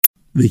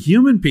The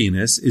human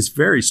penis is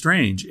very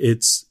strange.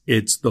 It's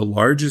the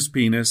largest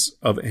penis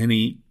of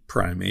any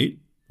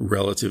primate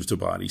relative to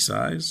body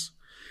size.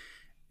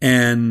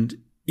 And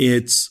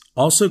it's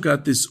also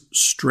got this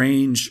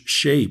strange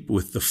shape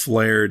with the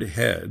flared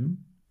head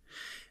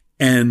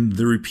and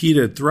the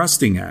repeated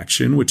thrusting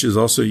action, which is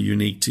also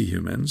unique to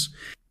humans.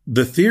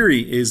 The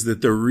theory is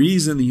that the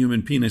reason the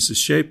human penis is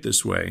shaped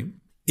this way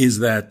is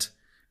that,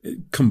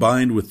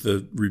 combined with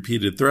the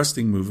repeated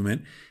thrusting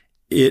movement,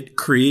 it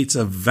creates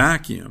a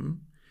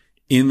vacuum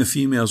in the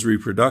female's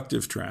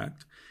reproductive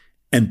tract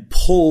and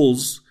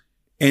pulls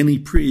any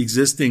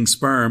pre-existing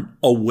sperm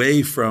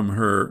away from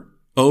her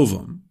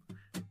ovum.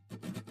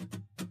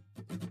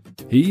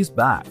 He's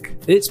back.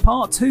 It's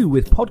part 2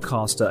 with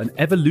podcaster and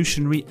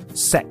evolutionary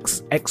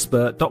sex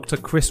expert Dr.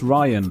 Chris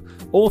Ryan,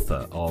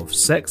 author of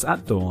Sex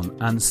at Dawn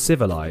and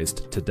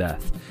Civilized to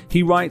Death.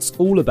 He writes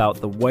all about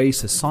the way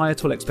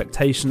societal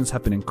expectations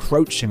have been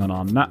encroaching on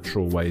our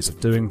natural ways of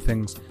doing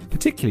things,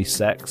 particularly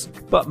sex,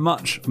 but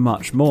much,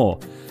 much more.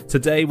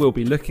 Today we'll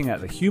be looking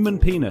at the human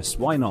penis,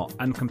 why not,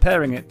 and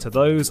comparing it to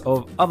those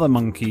of other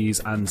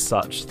monkeys and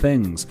such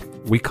things.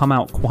 We come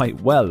out quite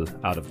well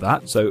out of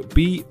that, so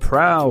be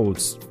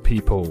proud,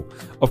 people.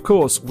 Of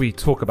course, we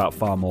talk about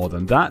far more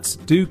than that.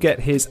 Do get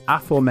his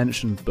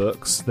aforementioned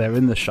books, they're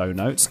in the show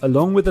notes,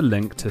 along with a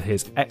link to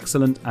his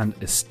excellent and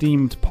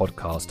esteemed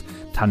podcast,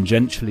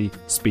 Tangentially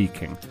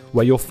Speaking,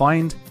 where you'll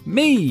find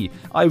me.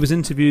 I was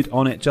interviewed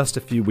on it just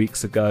a few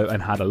weeks ago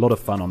and had a lot of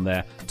fun on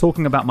there,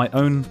 talking about my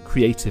own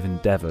creative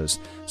endeavours.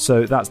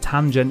 So that's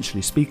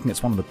Tangentially Speaking.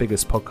 It's one of the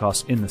biggest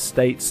podcasts in the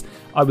States.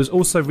 I was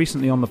also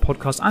recently on the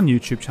podcast and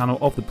YouTube channel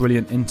of the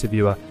brilliant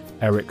interviewer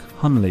Eric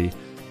Hunley,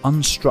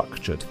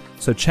 Unstructured.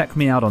 So check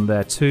me out on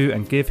there too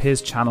and give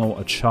his channel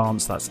a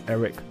chance. That's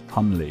Eric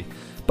Hunley.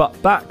 But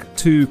back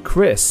to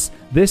Chris.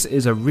 This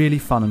is a really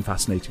fun and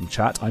fascinating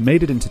chat. I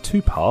made it into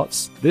 2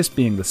 parts, this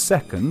being the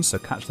second, so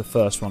catch the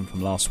first one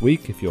from last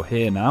week if you're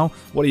here now.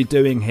 What are you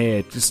doing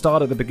here? Just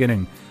start at the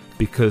beginning,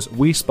 because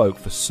we spoke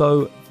for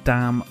so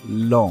damn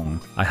long,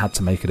 I had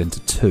to make it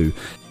into 2.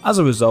 As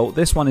a result,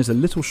 this one is a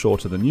little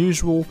shorter than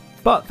usual,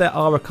 but there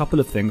are a couple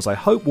of things I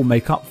hope will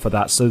make up for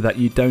that so that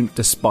you don't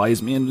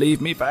despise me and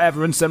leave me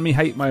forever and send me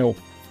hate mail.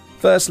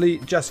 Firstly,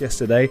 just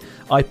yesterday,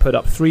 I put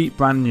up 3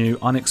 brand new,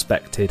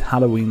 unexpected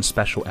Halloween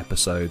special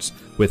episodes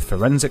with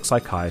forensic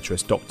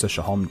psychiatrist Dr.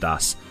 Shahom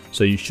Das.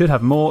 So you should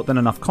have more than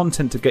enough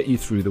content to get you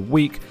through the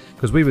week,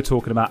 because we were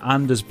talking about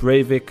Anders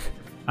Breivik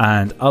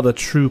and other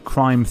true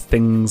crime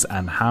things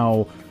and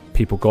how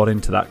people got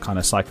into that kind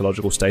of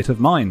psychological state of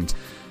mind.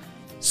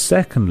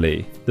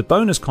 Secondly, the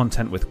bonus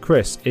content with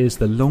Chris is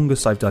the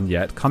longest I've done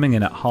yet, coming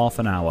in at half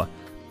an hour.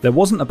 There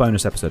wasn't a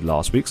bonus episode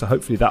last week, so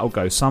hopefully that'll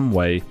go some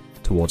way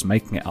towards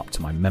making it up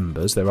to my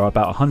members. There are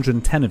about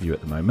 110 of you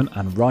at the moment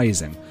and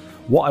rising.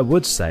 What I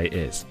would say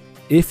is,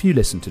 if you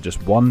listen to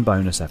just one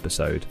bonus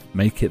episode,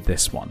 make it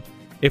this one.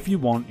 If you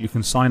want, you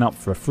can sign up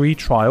for a free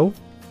trial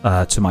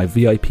to my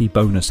VIP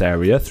bonus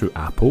area through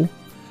Apple.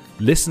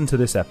 Listen to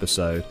this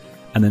episode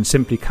and then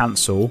simply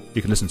cancel.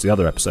 You can listen to the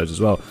other episodes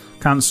as well.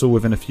 Cancel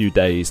within a few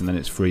days and then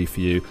it's free for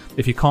you.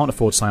 If you can't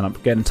afford to sign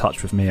up, get in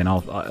touch with me and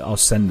I'll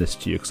send this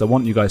to you, because I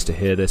want you guys to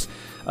hear this.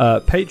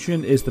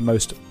 Patreon is the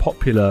most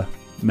popular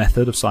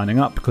method of signing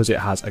up because it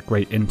has a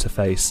great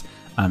interface,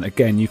 and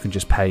again, you can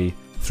just pay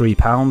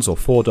 £3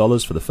 or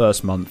 $4 for the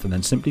first month and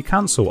then simply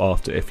cancel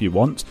after if you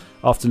want,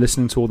 after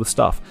listening to all the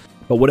stuff.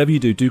 But whatever you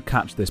do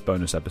catch this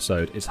bonus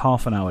episode. It's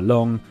half an hour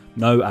long,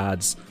 no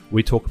ads.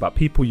 We talk about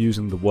people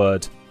using the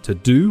word to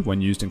do when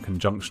used in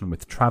conjunction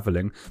with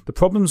travelling, the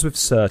problems with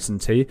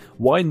certainty,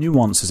 why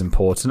nuance is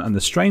important, and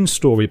the strange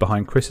story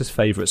behind Chris's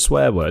favourite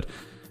swear word,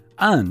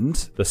 and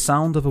the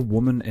sound of a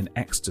woman in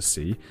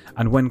ecstasy,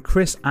 and when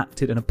Chris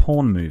acted in a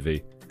porn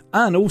movie.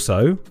 And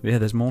also,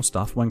 there's more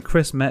stuff, when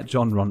Chris met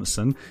John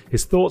Ronson,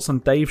 his thoughts on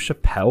Dave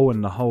Chappelle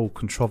and the whole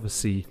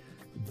controversy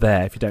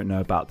there. If you don't know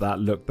about that,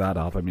 look that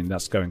up. I mean,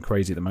 that's going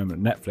crazy at the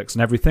moment, Netflix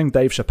and everything.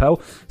 Dave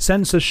Chappelle,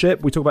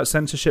 censorship, we talk about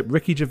censorship,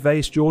 Ricky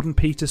Gervais, Jordan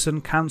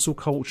Peterson, cancel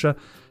culture.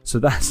 So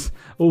that's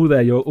all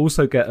there. You'll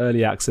also get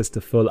early access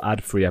to full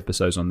ad-free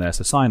episodes on there.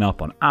 So sign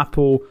up on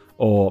Apple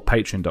or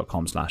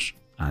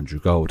patreon.com/Andrew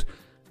Gold.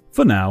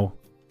 For now,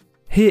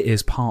 here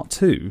is part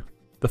 2,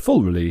 the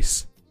full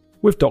release,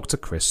 with Dr.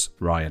 Chris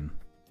Ryan.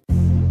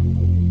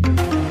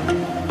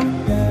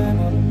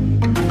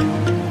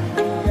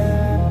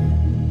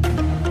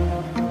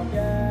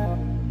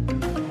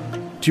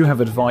 Do you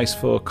have advice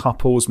for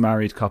couples,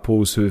 married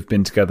couples who have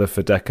been together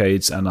for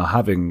decades and are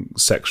having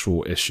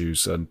sexual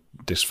issues and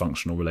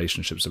dysfunctional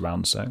relationships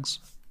around sex?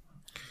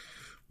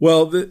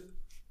 Well,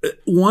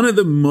 one of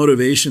the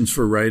motivations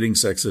for writing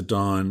Sex at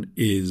Dawn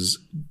is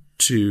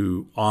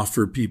to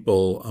offer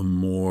people a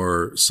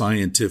more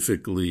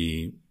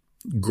scientifically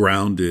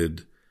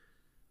grounded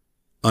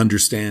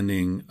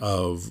understanding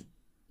of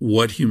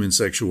what human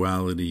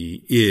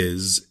sexuality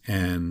is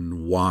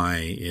and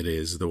why it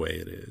is the way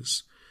it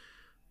is.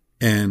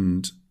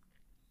 And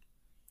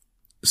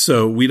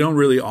so we don't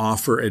really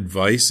offer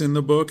advice in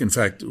the book. In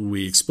fact,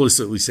 we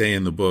explicitly say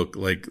in the book,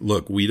 like,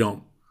 look, we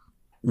don't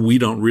we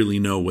don't really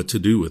know what to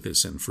do with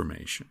this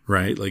information,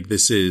 right? Like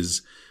this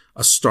is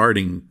a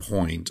starting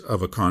point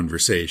of a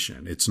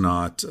conversation. It's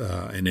not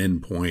an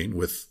end point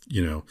with,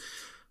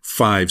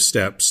 5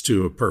 steps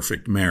to a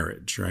perfect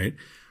marriage, right?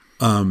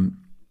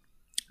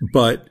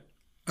 But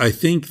I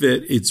think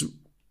that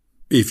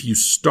if you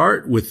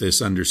start with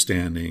this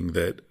understanding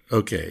that,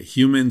 okay,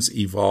 humans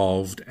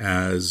evolved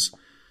as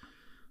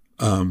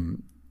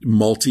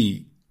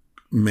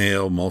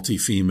multi-male,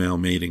 multi-female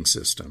mating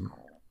system,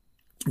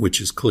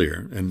 which is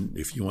clear. And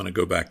if you want to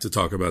go back to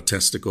talk about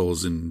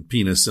testicles and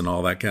penis and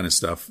all that kind of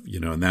stuff,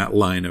 in that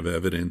line of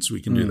evidence,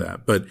 we can do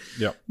that. But,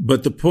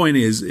 but the point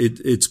is,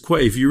 it's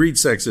quite, if you read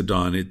Sex at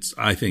Dawn,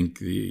 I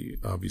think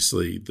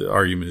obviously the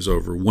argument is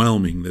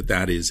overwhelming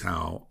that is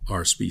how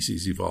our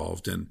species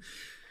evolved. And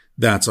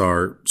that's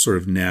our sort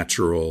of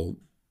natural,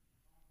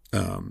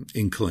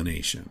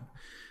 inclination.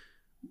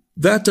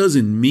 That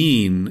doesn't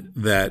mean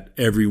that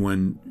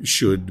everyone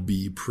should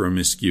be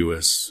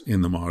promiscuous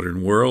in the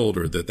modern world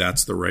or that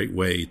that's the right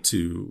way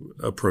to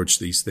approach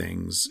these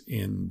things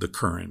in the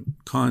current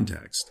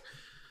context.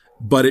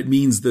 But it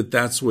means that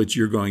that's what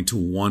you're going to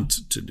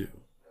want to do.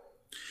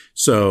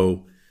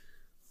 So,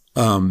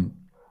 I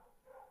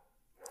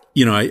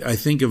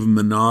think of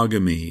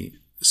monogamy,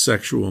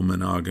 sexual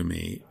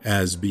monogamy,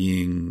 as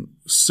being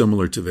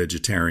similar to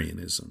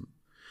vegetarianism.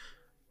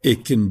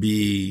 It can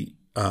be,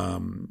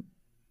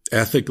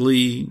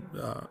 ethically,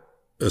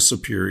 a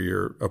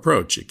superior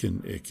approach. It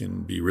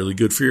can be really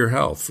good for your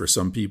health. For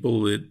some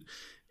people, it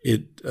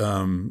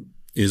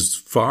is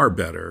far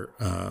better,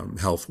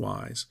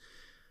 health-wise.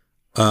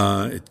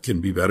 It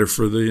can be better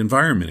for the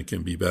environment. It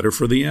can be better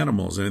for the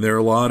animals. And there are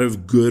a lot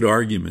of good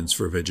arguments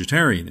for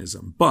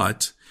vegetarianism.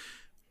 But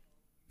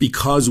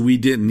because we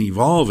didn't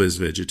evolve as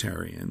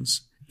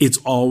vegetarians, it's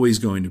always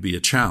going to be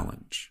a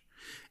challenge.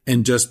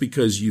 And just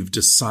because you've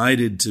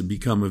decided to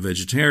become a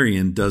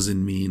vegetarian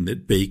doesn't mean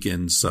that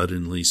bacon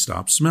suddenly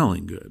stops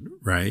smelling good,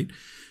 right?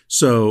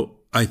 So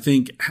I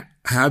think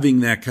having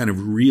that kind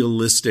of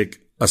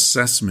realistic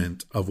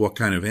assessment of what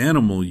kind of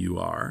animal you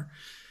are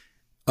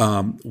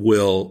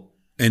will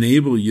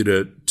enable you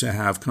to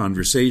have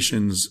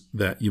conversations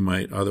that you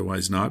might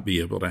otherwise not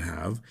be able to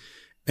have,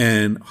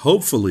 and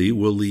hopefully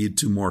will lead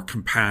to more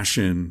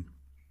compassion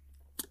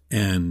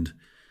and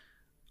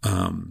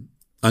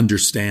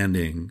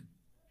understanding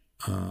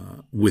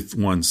with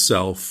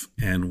oneself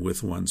and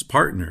with one's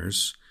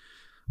partners.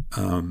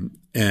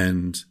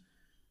 And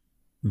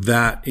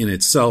that in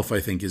itself, I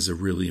think, is a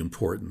really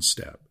important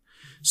step.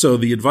 So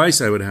the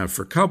advice I would have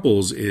for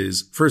couples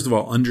is, first of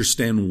all,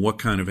 understand what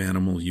kind of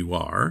animal you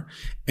are.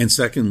 And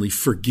secondly,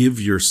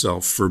 forgive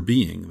yourself for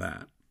being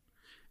that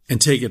and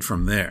take it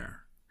from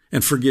there,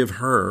 and forgive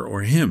her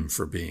or him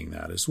for being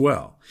that as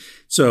well.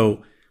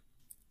 So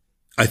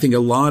I think a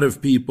lot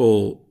of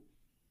people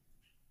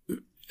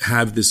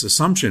have this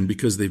assumption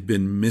because they've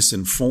been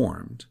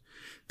misinformed.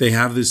 They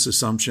have this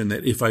assumption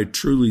that if I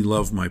truly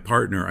love my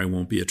partner, I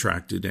won't be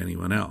attracted to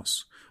anyone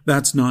else.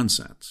 That's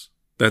nonsense.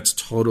 That's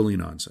totally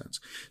nonsense.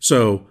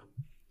 So,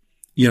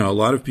 a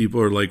lot of people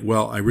are like,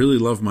 well, I really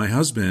love my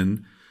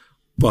husband,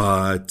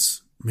 but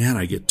man,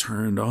 I get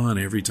turned on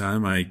every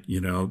time I,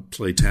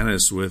 play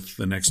tennis with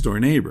the next door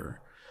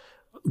neighbor.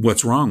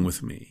 What's wrong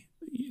with me?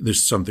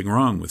 There's something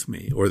wrong with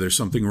me, or there's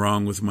something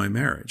wrong with my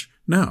marriage.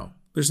 No.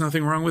 There's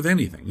nothing wrong with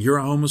anything. You're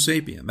a Homo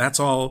sapien. That's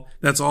all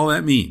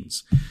that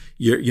means.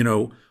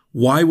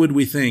 Why would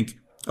we think,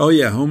 oh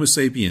yeah, Homo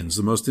sapiens,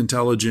 the most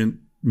intelligent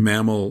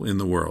mammal in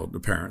the world,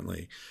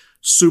 apparently,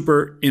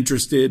 super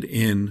interested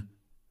in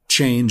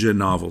change and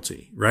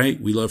novelty, right?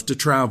 We love to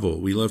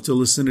travel. We love to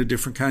listen to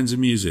different kinds of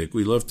music.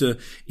 We love to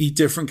eat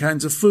different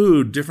kinds of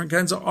food, different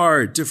kinds of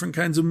art, different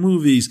kinds of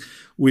movies.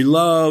 We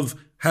love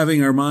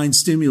having our mind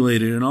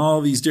stimulated in all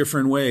these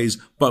different ways.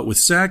 But with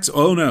sex,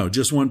 oh no,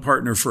 just one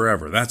partner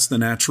forever. That's the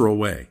natural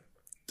way.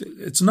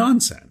 It's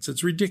nonsense.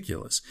 It's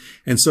ridiculous.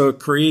 And so it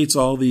creates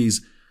all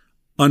these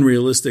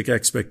unrealistic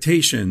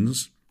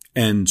expectations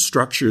and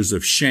structures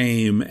of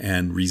shame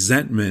and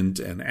resentment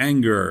and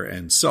anger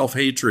and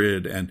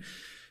self-hatred. And,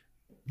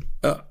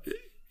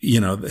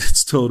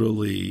 it's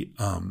totally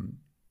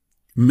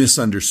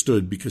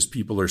misunderstood because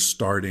people are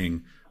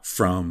starting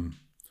from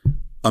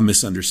a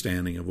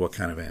misunderstanding of what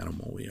kind of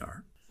animal we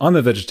are. I'm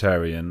a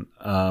vegetarian,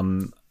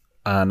 and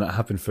I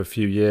have been for a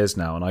few years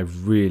now, and I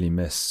really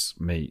miss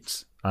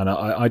meat. And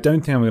I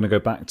don't think I'm going to go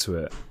back to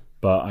it,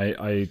 but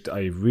I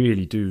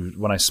really do.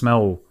 When I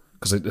smell,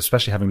 because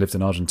especially having lived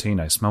in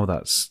Argentina, I smell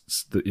that,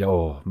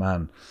 oh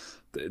man,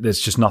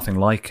 there's just nothing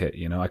like it.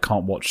 I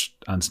can't watch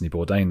Anthony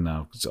Bourdain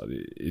now because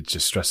it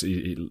just stresses.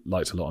 He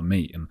liked a lot of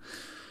meat, and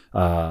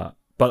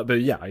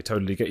But yeah, I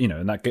totally get,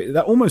 and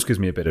that almost gives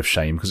me a bit of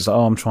shame because it's like,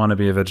 oh, I'm trying to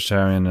be a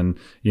vegetarian, and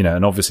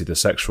and obviously the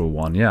sexual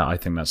one, yeah, I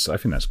think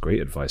that's great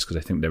advice, because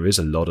I think there is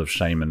a lot of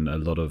shame and a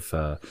lot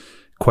of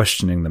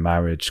questioning the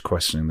marriage,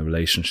 questioning the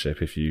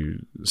relationship if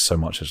you so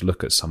much as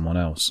look at someone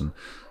else, and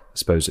I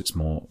suppose it's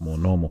more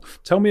normal.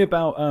 Tell me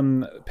about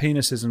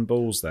penises and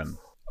balls then.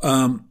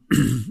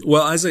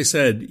 Well, as I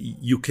said,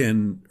 you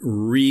can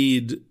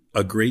read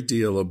a great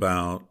deal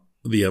about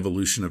the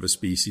evolution of a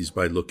species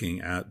by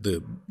looking at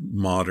the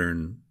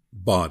modern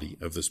body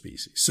of the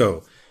species.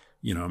 So,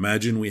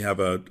 imagine we have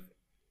a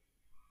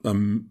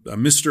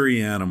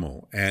mystery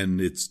animal and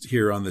it's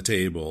here on the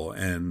table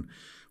and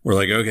we're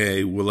like,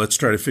 okay, well, let's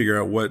try to figure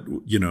out what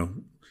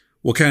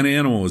kind of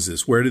animal is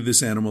this? Where did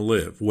this animal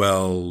live?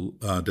 Well,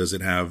 does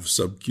it have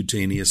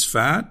subcutaneous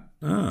fat?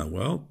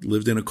 Well,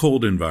 lived in a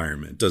cold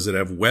environment. Does it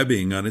have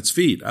webbing on its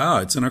feet?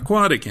 It's an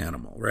aquatic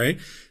animal, right?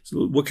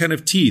 So what kind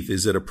of teeth?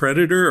 Is it a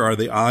predator? Are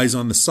the eyes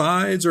on the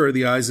sides or are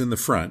the eyes in the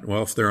front?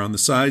 Well, if they're on the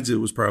sides,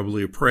 it was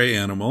probably a prey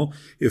animal.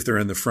 If they're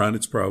in the front,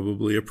 it's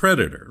probably a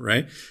predator,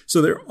 right?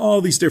 So there are all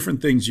these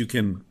different things you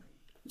can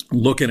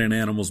look at an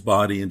animal's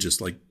body and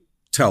just like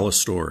tell a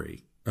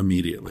story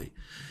immediately.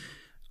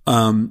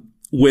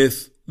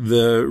 With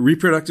the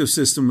reproductive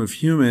system of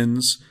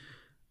humans,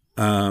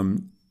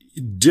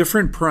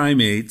 different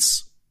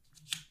primates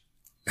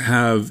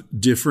have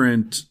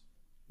different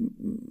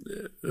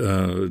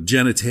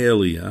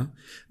genitalia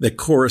that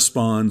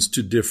corresponds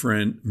to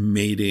different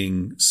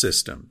mating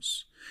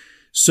systems.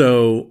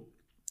 So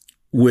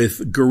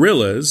with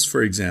gorillas,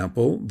 for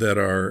example, that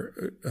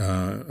are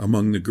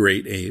among the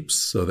great apes,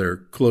 so they're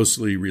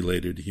closely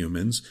related to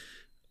humans,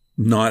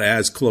 not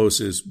as close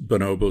as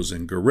bonobos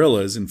and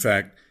gorillas. In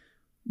fact,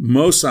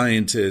 most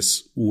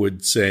scientists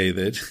would say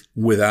that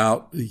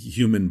without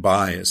human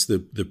bias,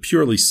 the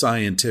purely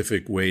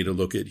scientific way to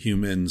look at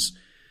humans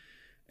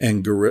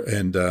and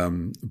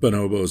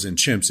bonobos and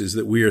chimps is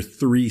that we are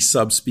 3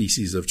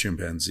 subspecies of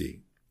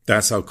chimpanzee.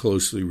 That's how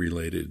closely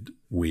related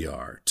we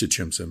are to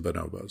chimps and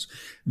bonobos.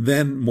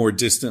 Then more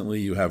distantly,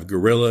 you have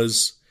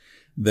gorillas.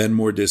 Then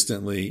more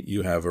distantly,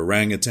 you have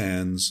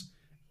orangutans.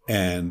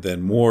 And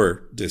then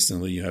more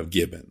distantly, you have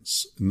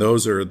gibbons. And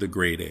those are the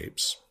great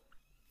apes.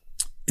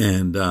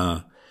 And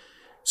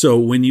so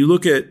when you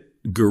look at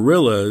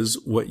gorillas,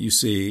 what you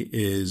see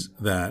is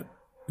that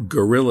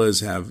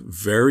gorillas have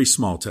very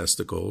small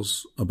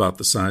testicles, about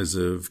the size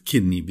of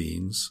kidney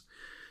beans,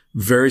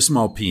 very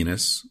small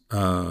penis.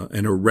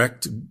 An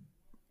erect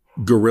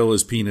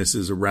gorilla's penis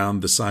is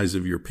around the size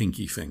of your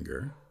pinky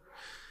finger.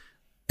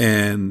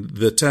 And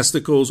the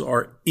testicles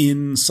are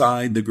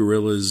inside the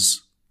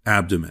gorilla's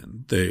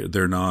abdomen.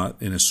 They're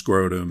not in a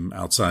scrotum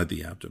outside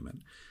the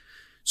abdomen.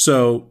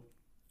 So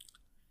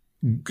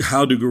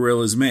how do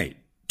gorillas mate?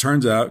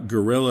 Turns out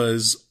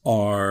gorillas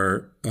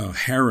are a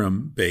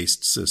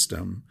harem-based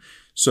system.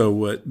 So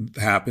what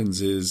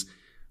happens is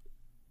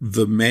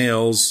the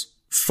males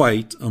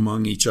fight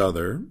among each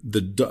other.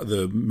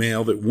 The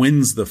male that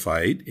wins the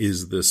fight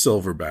is the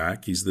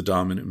silverback. He's the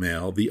dominant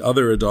male. The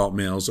other adult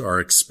males are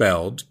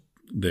expelled.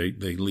 They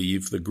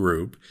leave the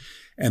group.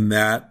 And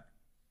that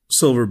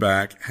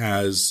silverback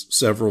has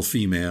several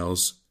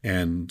females,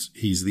 and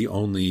he's the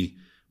only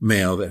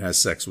male that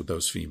has sex with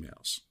those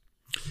females.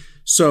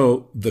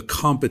 So the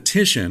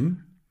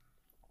competition,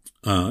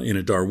 in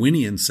a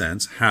Darwinian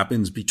sense,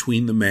 happens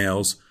between the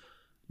males,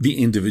 the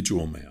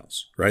individual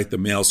males, right? The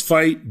males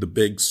fight, the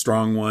big,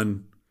 strong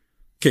one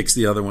kicks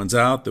the other ones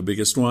out, the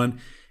biggest one,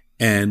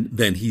 and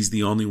then he's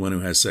the only one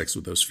who has sex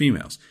with those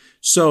females.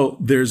 So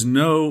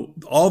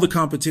all the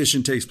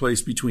competition takes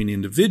place between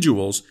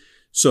individuals.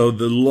 So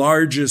the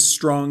largest,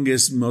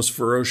 strongest, most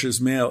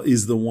ferocious male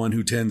is the one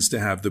who tends to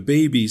have the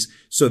babies.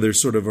 So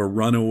there's sort of a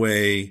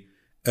runaway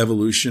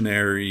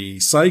evolutionary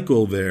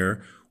cycle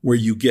there where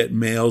you get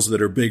males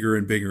that are bigger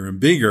and bigger and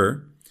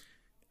bigger.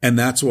 And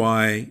that's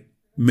why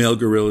male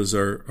gorillas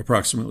are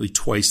approximately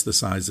twice the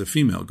size of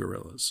female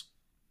gorillas,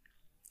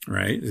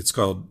 right? It's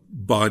called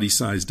body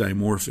size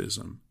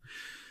dimorphism.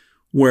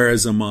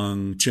 Whereas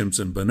among chimps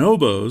and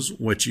bonobos,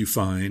 what you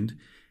find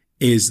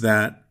is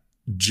that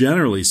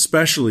generally,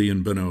 especially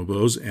in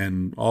bonobos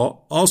and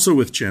also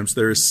with chimps,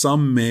 there is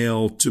some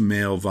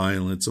male-to-male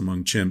violence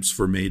among chimps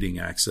for mating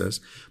access,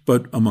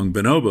 but among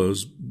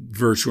bonobos,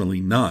 virtually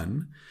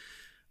none.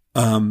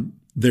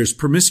 There's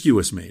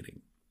promiscuous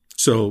mating.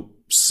 So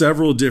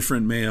several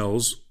different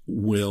males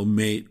will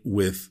mate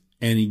with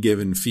any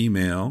given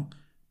female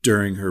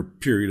during her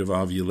period of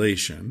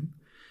ovulation.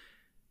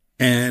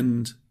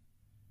 And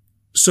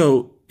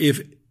so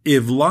if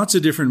lots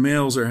of different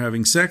males are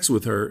having sex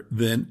with her,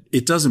 then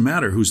it doesn't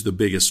matter who's the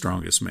biggest,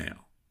 strongest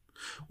male.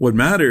 What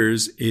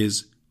matters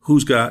is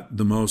who's got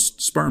the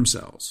most sperm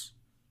cells.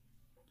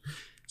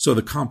 So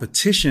the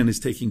competition is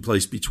taking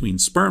place between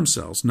sperm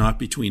cells, not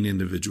between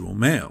individual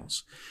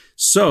males.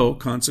 So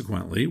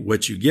consequently,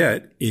 what you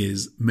get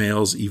is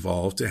males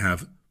evolve to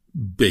have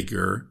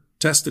bigger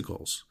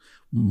testicles,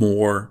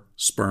 more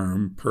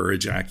sperm per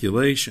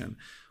ejaculation,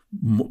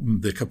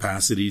 the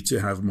capacity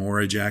to have more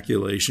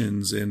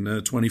ejaculations in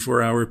a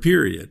 24-hour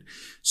period.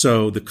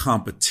 So the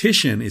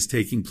competition is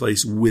taking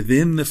place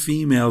within the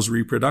female's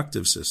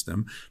reproductive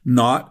system,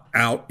 not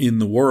out in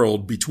the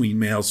world between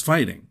males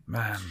fighting.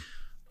 Man.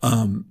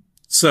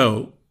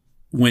 So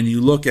when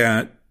you look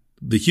at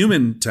the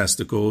human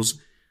testicles,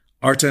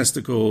 our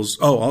testicles,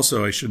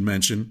 also I should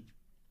mention,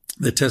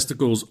 the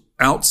testicles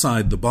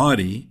outside the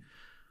body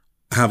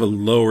have a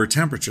lower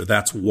temperature.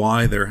 That's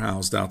why they're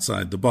housed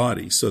outside the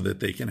body, so that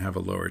they can have a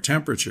lower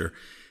temperature.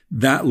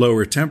 that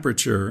lower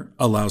temperature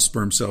allows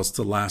sperm cells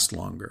to last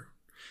longer.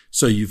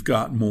 So you've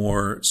got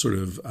more sort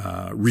of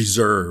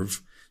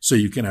reserve, so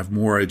you can have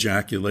more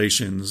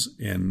ejaculations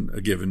in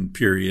a given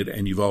period,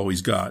 and you've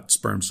always got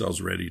sperm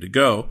cells ready to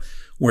go.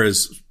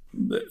 Whereas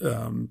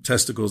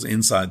testicles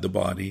inside the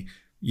body,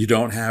 you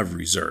don't have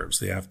reserves.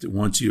 They have to,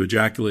 once you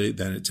ejaculate,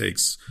 then it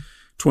takes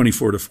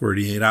 24 to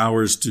 48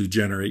 hours to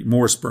generate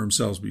more sperm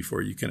cells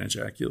before you can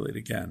ejaculate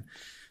again.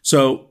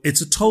 So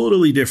it's a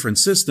totally different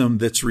system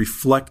that's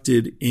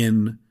reflected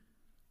in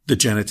the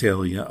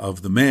genitalia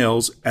of the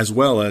males, as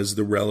well as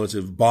the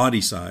relative body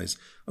size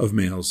of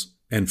males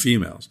and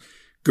females.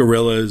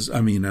 Bonobos,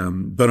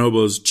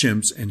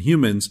 chimps, and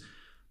humans,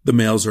 the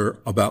males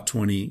are about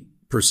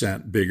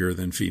 20% bigger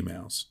than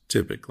females,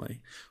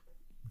 typically.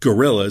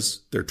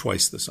 Gorillas, they're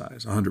twice the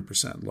size,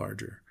 100%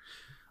 larger.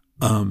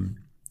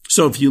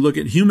 So if you look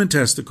at human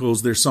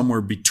testicles, they're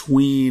somewhere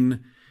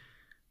between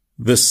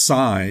the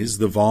size,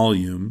 the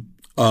volume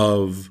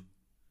of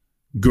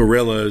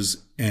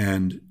gorillas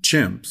and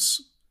chimps.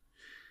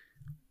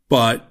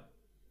 But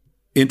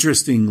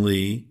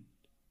interestingly,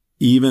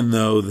 even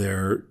though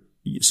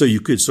so you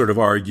could sort of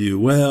argue,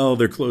 well,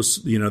 they're close,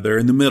 they're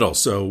in the middle,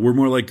 so we're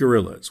more like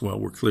gorillas. Well,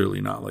 we're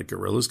clearly not like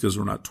gorillas because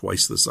we're not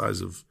twice the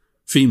size of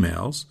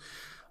females.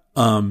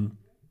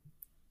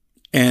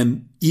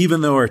 And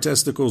even though our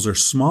testicles are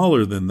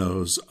smaller than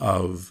those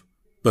of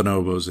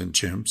bonobos and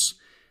chimps,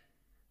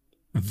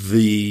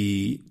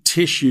 the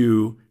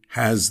tissue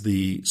has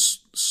the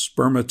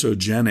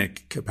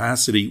spermatogenic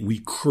capacity. We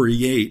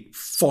create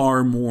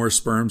far more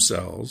sperm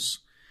cells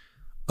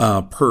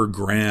per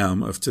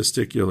gram of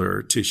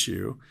testicular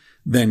tissue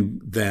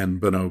than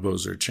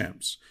bonobos or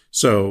chimps.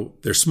 So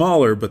they're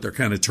smaller, but they're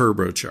kind of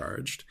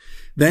turbocharged.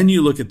 Then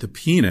you look at the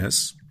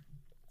penis.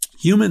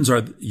 Humans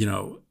are,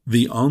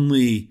 the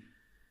only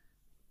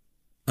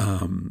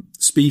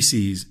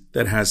species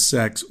that has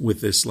sex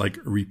with this like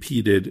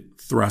repeated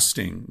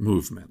thrusting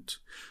movement.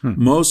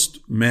 Most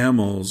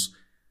mammals,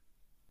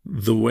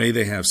 the way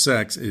they have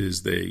sex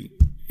is they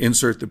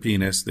insert the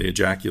penis, they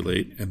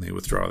ejaculate, and they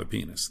withdraw the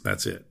penis.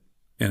 That's it.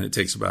 And it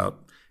takes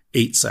about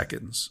 8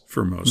 seconds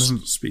for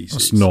most species.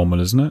 That's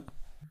normal, isn't it?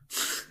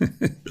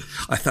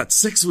 I thought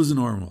 6 was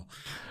normal.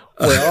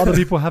 Wait, are other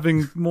people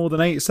having more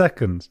than 8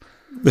 seconds?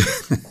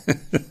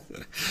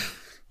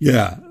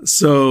 Yeah.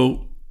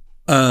 So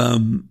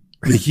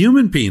the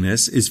human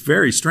penis is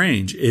very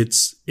strange.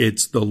 It's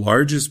the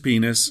largest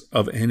penis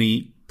of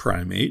any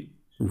primate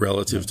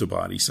relative to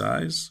body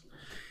size.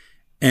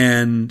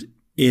 And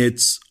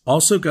it's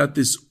also got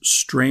this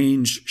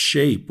strange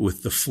shape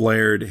with the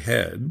flared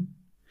head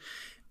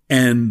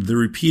and the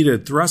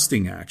repeated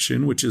thrusting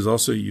action, which is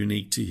also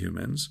unique to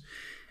humans.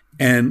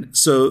 And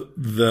so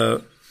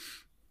the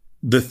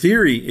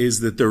theory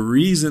is that the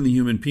reason the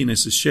human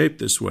penis is shaped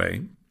this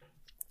way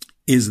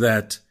is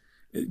that,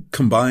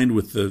 combined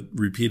with the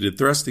repeated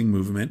thrusting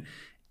movement,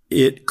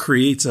 it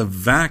creates a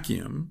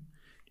vacuum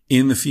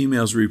in the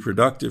female's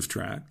reproductive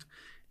tract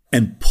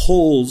and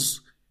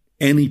pulls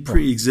any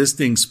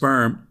pre-existing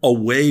sperm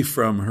away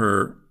from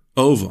her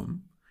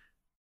ovum.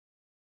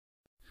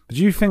 Do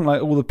you think,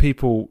 like all the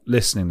people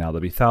listening now, there'll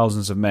be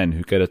thousands of men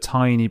who get a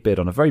tiny bit,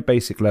 on a very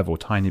basic level,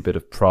 tiny bit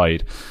of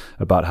pride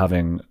about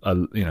having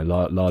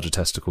larger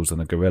testicles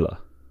than a gorilla?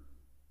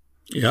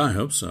 Yeah, I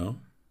hope so.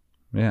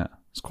 Yeah,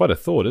 it's quite a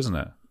thought, isn't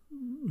it?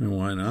 And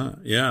why not?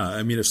 Yeah,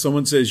 I mean, if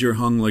someone says you're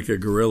hung like a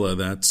gorilla,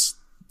 that's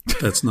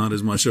not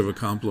as much of a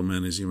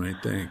compliment as you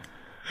might think.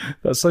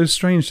 That's so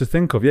strange to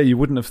think of. Yeah, you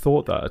wouldn't have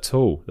thought that at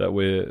all, that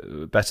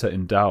we're better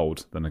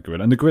endowed than a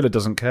gorilla. And the gorilla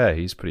doesn't care.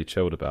 He's pretty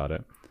chilled about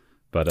it.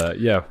 But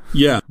yeah.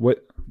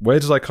 Where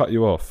did I cut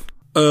you off?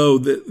 Oh,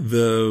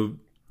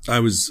 I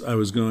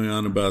was going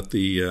on about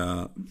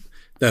the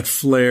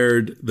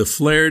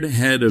flared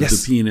head of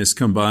the penis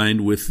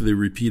combined with the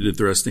repeated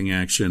thrusting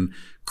action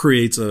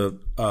creates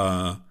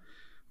a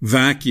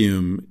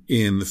vacuum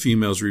in the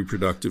female's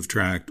reproductive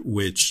tract,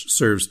 which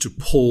serves to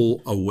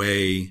pull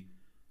away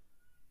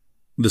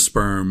the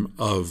sperm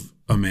of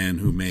a man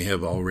who may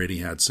have already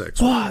had sex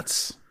with her.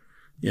 What?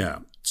 Yeah.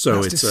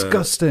 So That's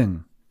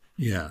disgusting.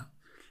 Yeah.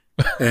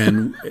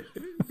 And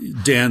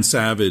Dan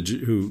Savage,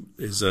 who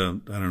is I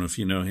don't know if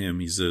you know him,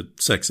 he's a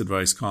sex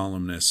advice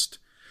columnist.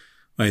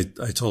 I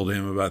told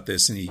him about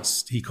this, and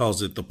he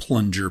calls it the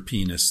plunger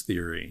penis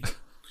theory.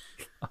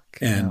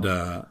 And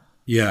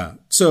yeah.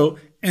 So,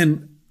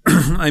 and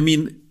I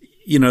mean,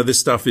 this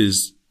stuff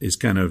is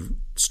kind of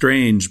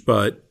strange,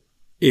 but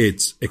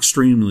it's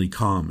extremely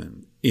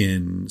common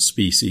in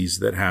species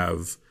that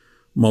have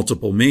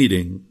multiple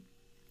mating.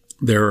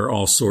 There are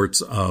all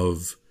sorts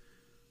of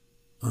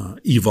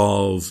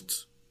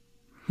evolved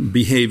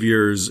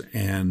behaviors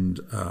and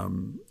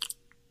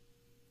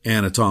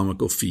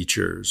anatomical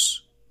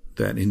features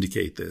that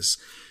indicate this.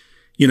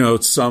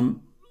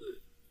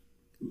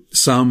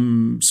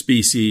 Some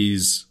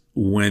species,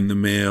 when the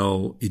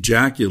male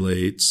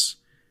ejaculates,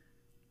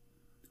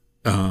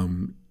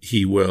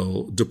 he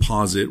will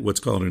deposit what's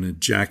called an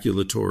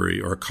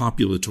ejaculatory or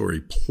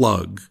copulatory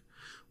plug,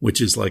 which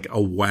is like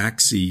a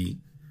waxy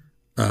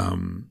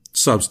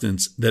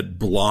substance that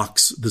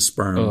blocks the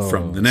sperm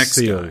from the next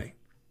guy.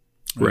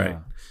 Right.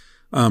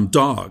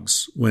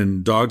 Dogs,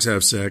 when dogs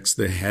have sex,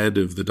 the head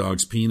of the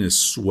dog's penis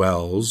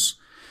swells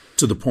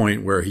to the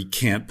point where he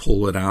can't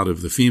pull it out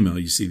of the female.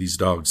 You see these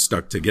dogs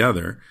stuck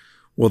together.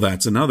 Well,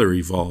 that's another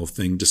evolved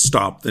thing to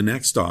stop the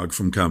next dog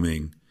from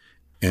coming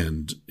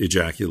and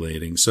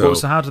ejaculating. So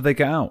how do they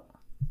get out?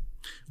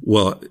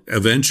 Well,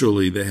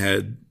 eventually the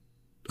head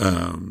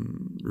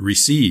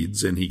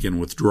recedes and he can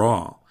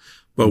withdraw.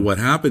 But what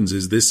happens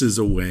is this is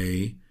a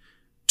way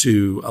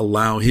to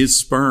allow his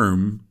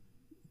sperm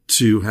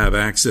to have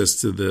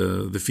access to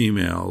the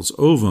female's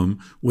ovum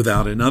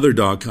without another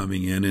dog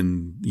coming in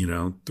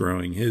and,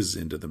 throwing his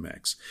into the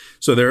mix.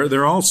 So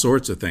there are all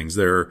sorts of things.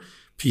 There are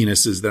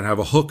penises that have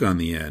a hook on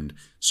the end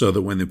so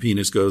that when the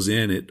penis goes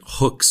in, it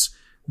hooks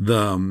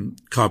the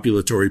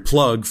copulatory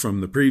plug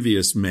from the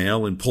previous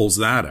male and pulls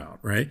that out,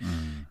 right?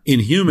 In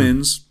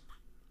humans,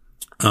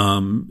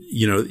 even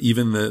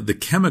the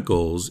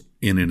chemicals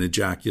in an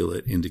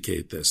ejaculate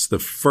indicate this. The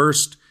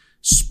first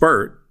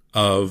spurt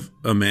of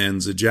a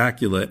man's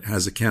ejaculate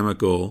has a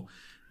chemical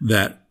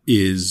that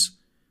is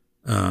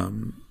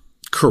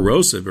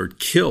corrosive or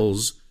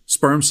kills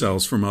sperm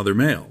cells from other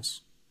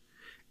males.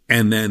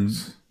 And then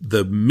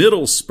the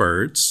middle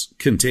spurts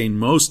contain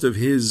most of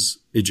his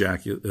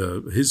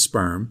his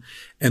sperm.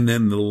 And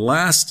then the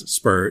last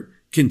spurt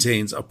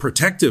contains a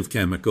protective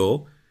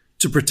chemical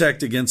to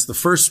protect against the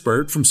first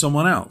spurt from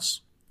someone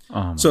else.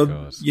 Oh my so,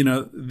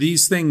 God.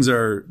 These things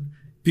are,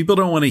 people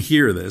don't want to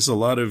hear this. A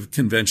lot of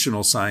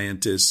conventional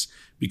scientists,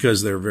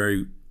 because they're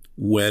very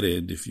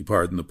wedded, if you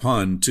pardon the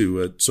pun,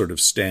 to a sort of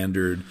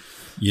standard,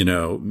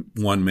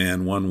 one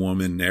man, one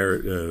woman,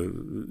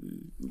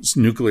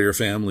 nuclear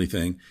family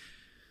thing.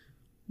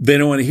 They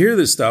don't want to hear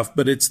this stuff,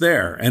 but it's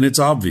there and it's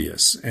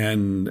obvious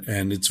and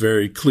it's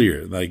very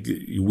clear. Like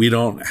we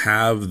don't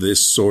have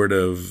this sort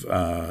of,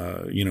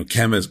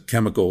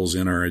 chemicals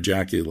in our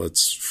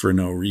ejaculates for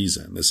no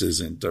reason. This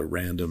isn't a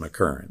random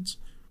occurrence.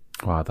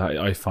 Wow,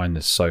 I find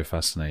this so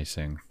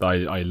fascinating.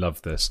 I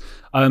love this.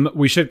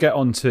 We should get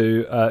on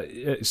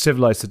to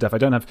Civilized to Death. I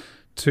don't have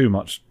too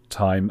much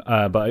time,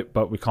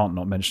 but we can't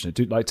not mention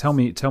it. Tell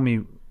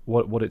me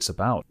what it's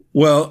about.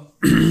 Well,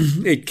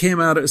 it came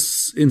out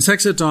in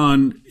Sex at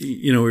Dawn.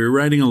 We were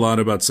writing a lot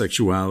about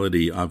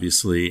sexuality,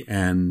 obviously,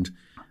 and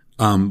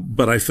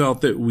but I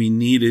felt that we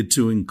needed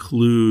to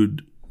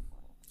include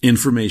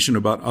information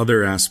about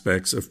other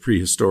aspects of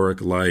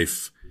prehistoric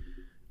life,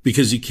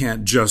 because you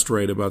can't just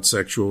write about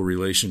sexual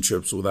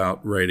relationships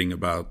without writing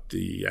about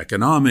the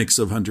economics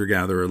of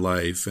hunter-gatherer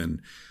life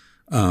and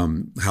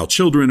how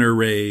children are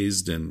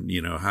raised and,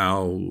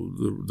 how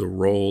the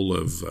role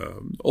of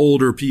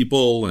older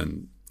people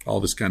and all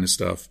this kind of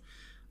stuff.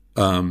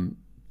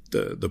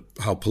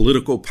 How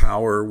political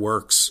power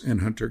works in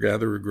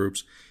hunter-gatherer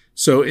groups.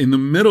 So in the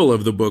middle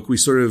of the book, we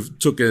sort of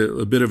took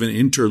a bit of an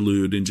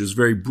interlude and just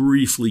very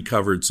briefly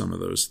covered some of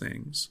those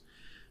things.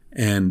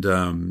 And,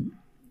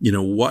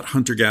 what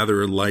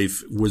hunter-gatherer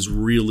life was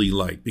really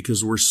like,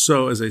 because we're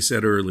so, as I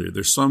said earlier,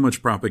 there's so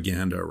much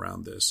propaganda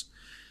around this.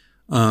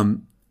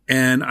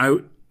 And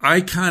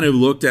I kind of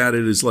looked at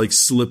it as like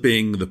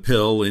slipping the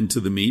pill into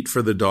the meat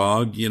for the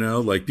dog,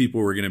 like people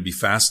were going to be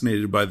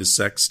fascinated by the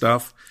sex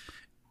stuff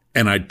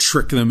and I'd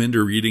trick them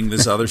into reading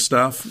this other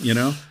stuff,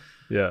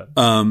 Yeah.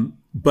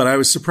 But I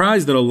was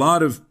surprised that a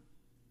lot of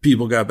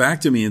people got back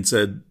to me and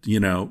said,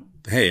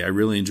 hey, I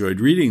really enjoyed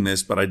reading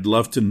this, but I'd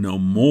love to know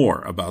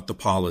more about the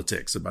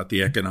politics, about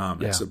the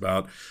economics,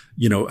 about,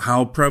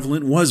 how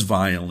prevalent was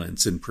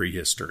violence in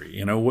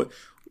prehistory,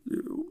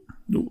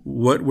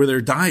 what were their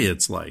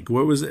diets like?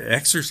 What was the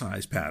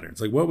exercise patterns?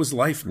 Like, what was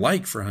life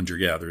like for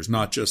hunter-gatherers,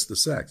 not just the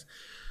sex?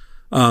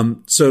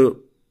 So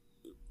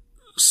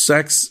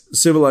Sex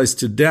Civilized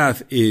to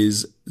Death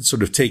is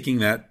sort of taking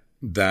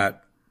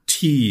that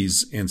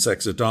tease in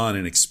Sex at Dawn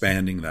and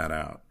expanding that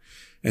out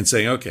and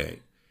saying, okay,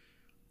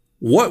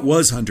 what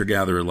was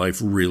hunter-gatherer life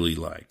really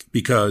like?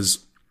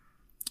 Because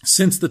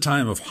since the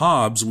time of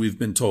Hobbes, we've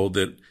been told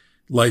that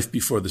life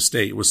before the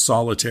state was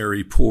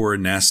solitary, poor,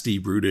 nasty,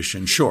 brutish,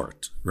 and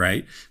short,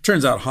 right?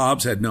 Turns out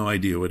Hobbes had no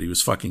idea what he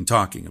was fucking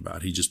talking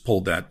about. He just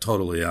pulled that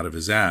totally out of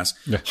his ass.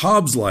 Yeah.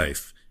 Hobbes'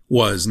 life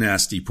was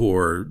nasty,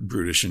 poor,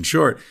 brutish, and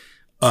short.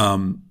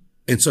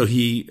 And so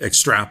he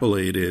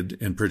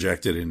extrapolated and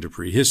projected into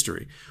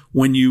prehistory.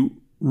 When you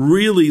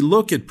really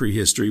look at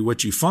prehistory,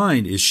 what you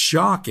find is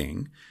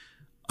shocking,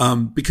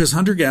 because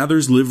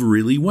hunter-gatherers live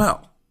really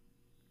well.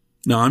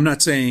 Now, I'm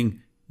not saying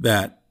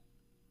that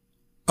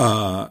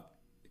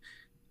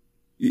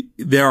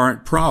there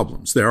aren't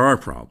problems. There are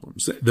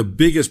problems. The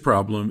biggest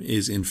problem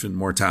is infant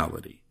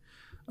mortality.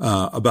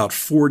 About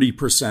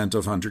 40%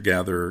 of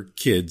hunter-gatherer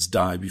kids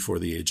die before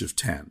the age of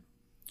 10.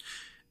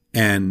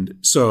 And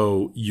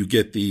so you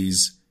get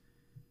these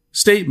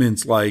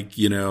statements like,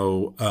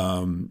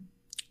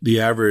 the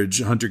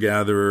average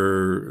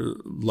hunter-gatherer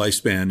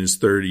lifespan is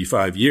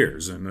 35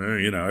 years. And,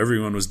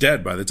 everyone was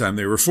dead by the time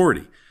they were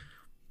 40.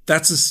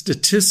 That's a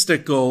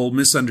statistical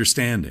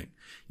misunderstanding.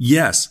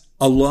 Yes,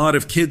 a lot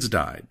of kids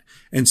died.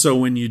 And so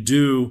when you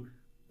do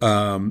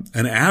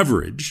an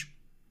average,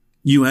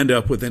 you end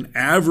up with an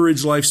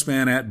average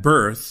lifespan at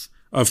birth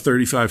of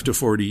 35 to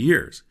 40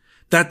 years.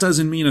 That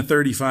doesn't mean a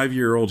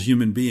 35-year-old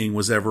human being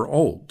was ever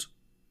old,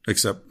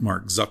 except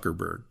Mark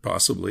Zuckerberg,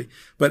 possibly.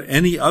 But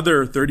any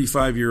other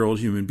 35-year-old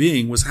human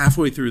being was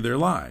halfway through their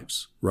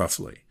lives,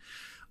 roughly.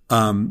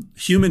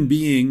 Human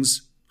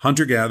beings,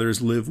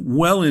 hunter-gatherers, live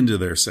well into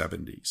their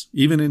 70s,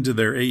 even into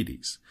their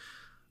 80s.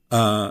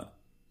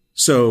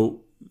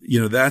 So,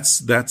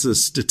 that's a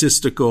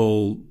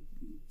statistical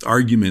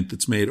argument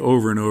that's made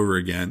over and over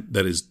again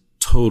that is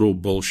total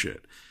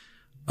bullshit.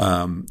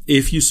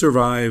 If you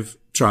survive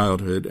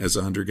childhood as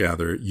a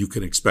hunter-gatherer, you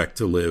can expect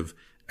to live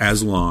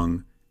as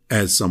long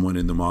as someone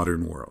in the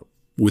modern world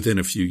within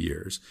a few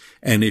years.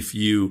 And if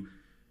you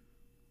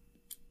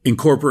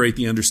incorporate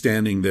the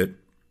understanding that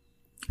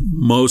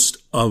most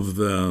of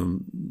the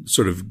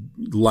sort of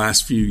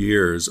last few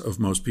years of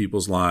most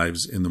people's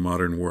lives in the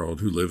modern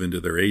world who live into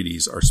their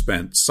 80s are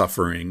spent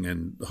suffering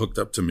and hooked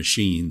up to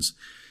machines.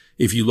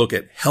 If you look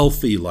at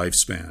healthy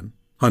lifespan,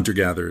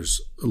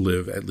 hunter-gatherers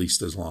live at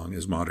least as long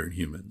as modern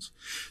humans.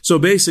 So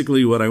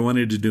basically what I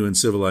wanted to do in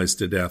Civilized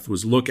to Death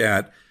was look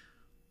at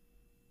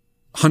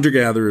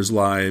hunter-gatherers'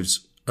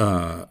 lives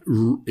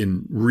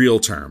in real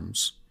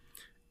terms,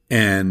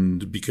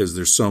 and because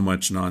there's so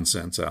much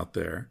nonsense out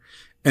there.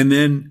 And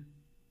then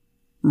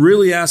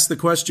really ask the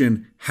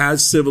question,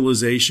 has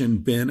civilization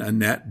been a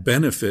net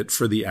benefit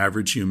for the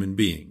average human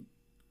being?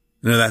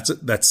 Now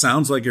that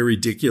sounds like a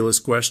ridiculous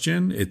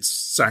question. It's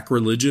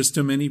sacrilegious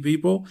to many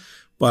people,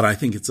 but I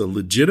think it's a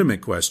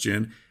legitimate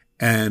question.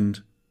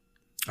 And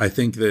I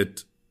think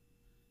that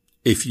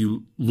if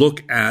you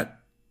look at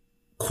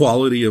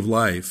quality of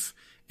life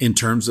in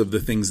terms of the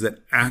things that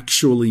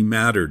actually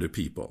matter to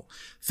people,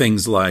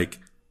 things like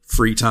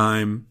free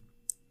time,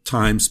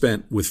 time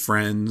spent with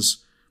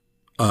friends,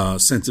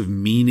 sense of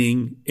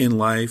meaning in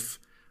life,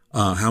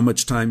 how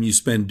much time you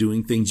spend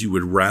doing things you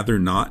would rather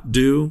not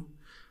do,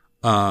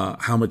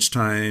 how much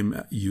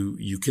time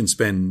you can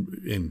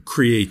spend in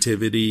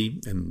creativity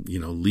and,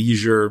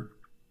 leisure,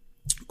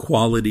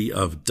 quality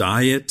of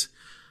diet,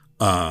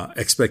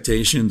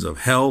 expectations of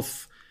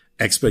health,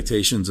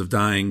 expectations of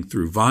dying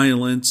through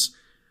violence.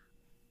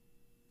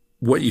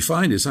 What you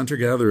find is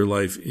hunter-gatherer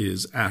life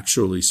is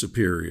actually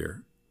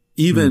superior,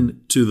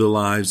 even to the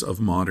lives of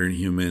modern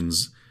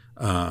humans,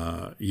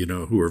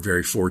 who are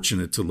very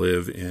fortunate to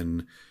live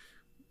in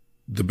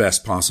the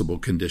best possible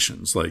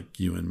conditions, like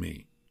you and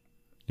me.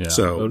 Yeah.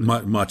 So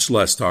much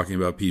less talking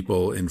about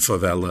people in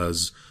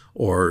favelas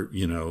or,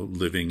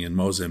 living in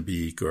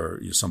Mozambique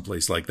or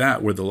someplace like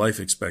that, where the life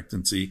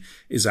expectancy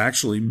is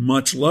actually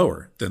much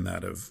lower than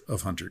that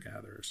of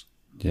hunter-gatherers.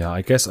 Yeah,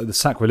 I guess the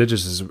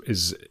sacrilegious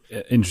is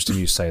interesting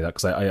you say that,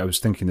 because I was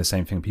thinking the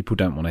same thing. People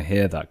don't want to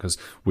hear that because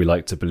we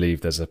like to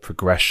believe there's a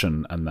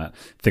progression and that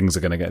things are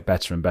going to get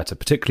better and better,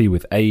 particularly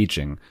with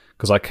aging.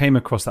 Because I came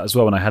across that as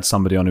well when I had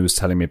somebody on who was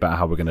telling me about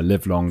how we're going to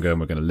live longer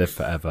and we're going to live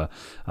forever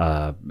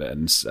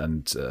and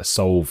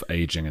solve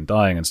aging and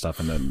dying and stuff.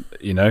 And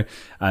then,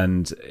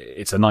 and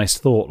it's a nice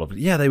thought of,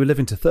 yeah, they were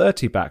living to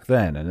 30 back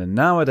then. And then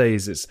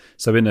nowadays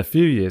so in a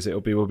few years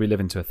we'll be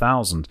living to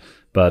 1,000.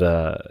 But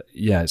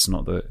it's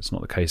not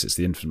the case. It's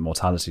the infant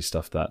mortality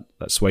stuff that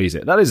sways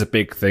it. That is a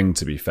big thing,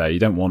 to be fair. You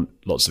don't want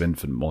lots of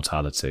infant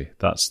mortality.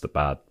 That's the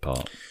bad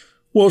part.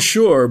 Well,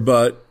 sure,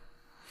 but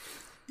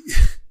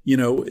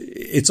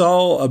it's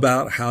all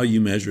about how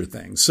you measure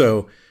things.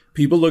 So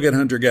people look at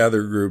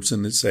hunter-gatherer groups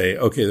and they say,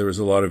 okay, there was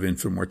a lot of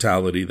infant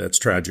mortality. That's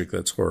tragic.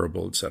 That's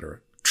horrible,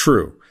 etc.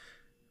 True.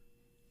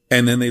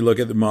 And then they look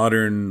at the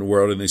modern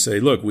world and they say,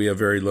 look, we have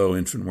very low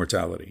infant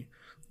mortality.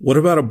 What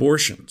about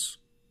abortions?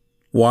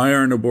 Why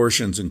aren't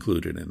abortions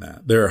included in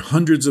that? There are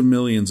hundreds of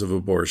millions of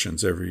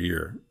abortions every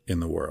year in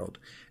the world,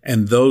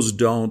 and those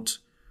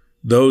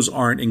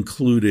aren't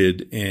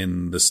included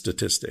in the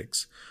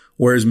statistics.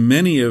 Whereas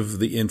many of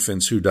the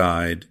infants who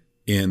died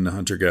in the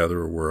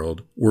hunter-gatherer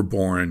world were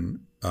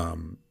born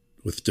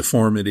with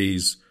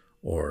deformities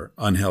or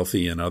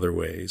unhealthy in other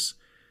ways.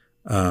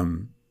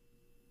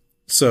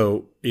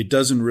 So it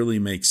doesn't really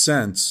make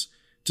sense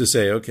to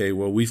say, okay,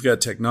 well, we've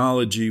got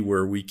technology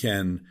where we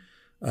can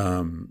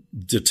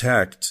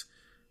detect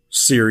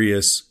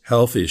serious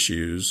health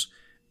issues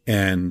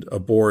and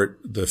abort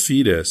the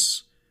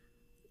fetus,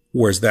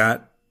 whereas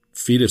that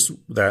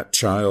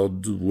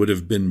child would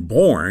have been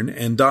born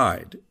and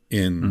died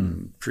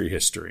in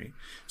prehistory.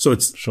 So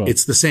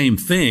it's the same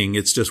thing.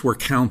 It's just we're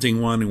counting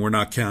one and we're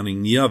not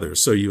counting the other.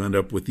 So you end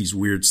up with these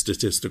weird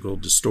statistical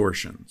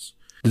distortions.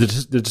 The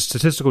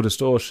statistical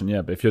distortion,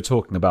 yeah. But if you're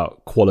talking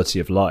about quality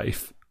of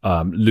life,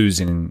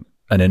 losing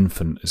an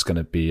infant is going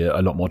to be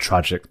a lot more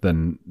tragic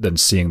than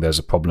seeing there's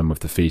a problem with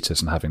the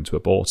fetus and having to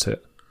abort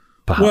it,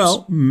 perhaps.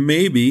 Well,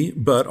 maybe,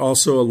 but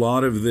also a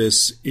lot of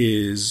this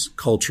is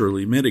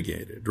culturally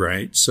mitigated,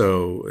 right?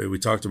 So we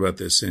talked about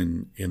this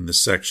in the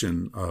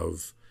section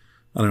of,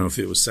 I don't know if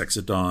it was Sex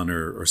at Dawn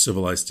or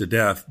Civilized to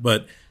Death,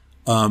 but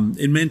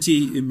in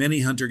many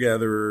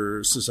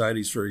hunter-gatherer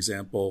societies, for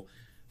example,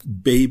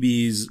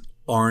 babies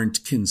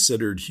aren't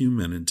considered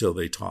human until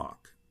they talk.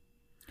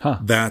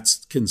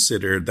 that's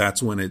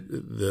when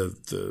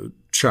the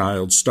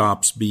child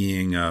stops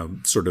being a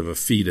sort of a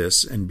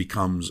fetus and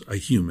becomes a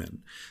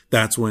human.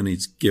 That's when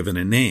he's given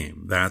a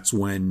name. That's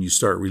when you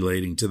start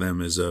relating to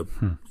them as a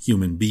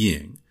human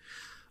being.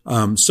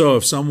 So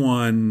if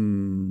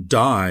someone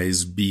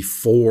dies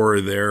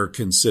before they're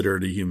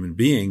considered a human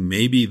being,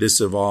 maybe this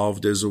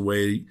evolved as a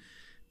way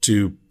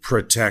to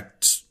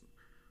protect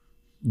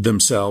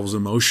themselves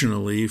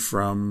emotionally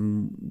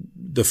from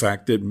the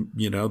fact that,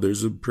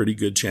 there's a pretty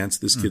good chance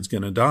this kid's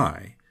going to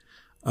die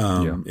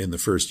in the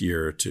first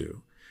year or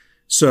two.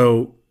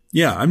 So,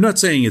 yeah, I'm not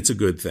saying it's a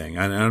good thing.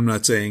 And I'm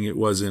not saying it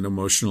wasn't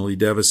emotionally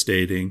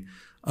devastating.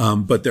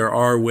 But there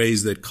are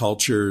ways that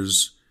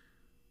cultures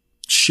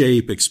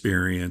shape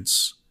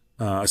experience,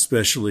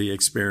 especially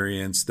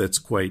experience that's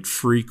quite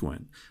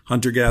frequent.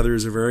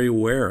 Hunter-gatherers are very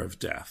aware of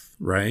death,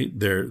 right?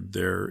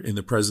 They're in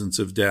the presence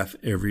of death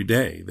every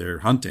day. They're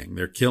hunting,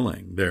 they're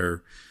killing,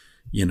 they're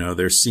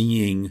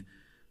seeing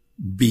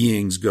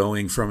beings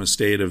going from a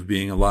state of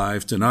being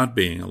alive to not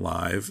being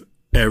alive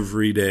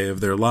every day of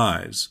their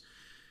lives.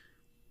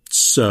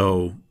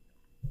 So,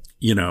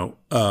 an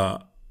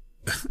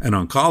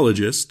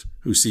oncologist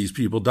who sees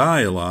people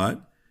die a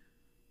lot,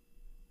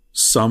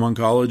 some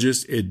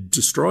oncologists, it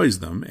destroys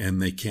them and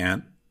they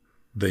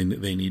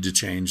need to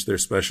change their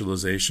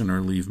specialization or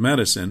leave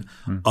medicine.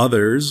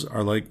 Others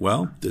are like,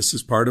 well, this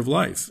is part of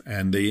life,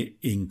 and they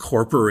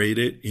incorporate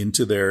it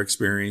into their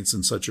experience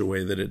in such a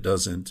way that it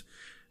doesn't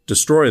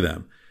destroy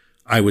them.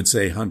 I would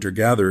say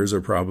hunter-gatherers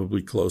are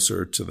probably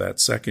closer to that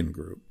second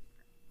group.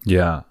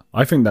 Yeah,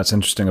 I think that's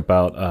interesting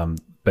about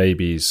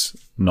babies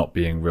not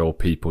being real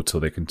people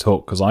till they can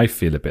talk, because I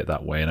feel a bit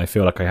that way, and I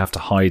feel like I have to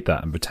hide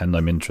that and pretend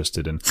I'm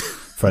interested in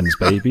friends'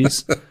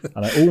 babies.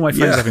 And all my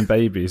friends having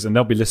babies, and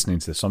they'll be listening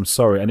to this, so I'm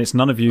sorry, and it's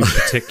none of you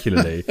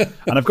particularly.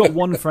 And I've got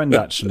one friend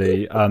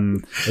actually,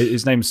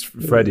 his name's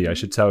Freddie, I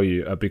should tell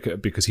you,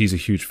 because he's a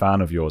huge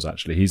fan of yours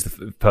actually. He's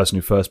the person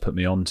who first put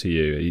me on to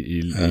you.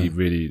 He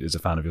really is a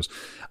fan of yours.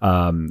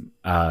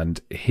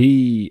 And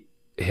he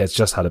has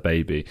just had a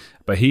baby,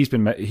 but he's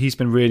been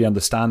really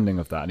understanding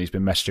of that, and he's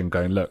been messaging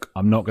going, look,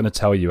 I'm not going to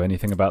tell you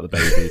anything about the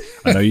baby.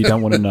 I know you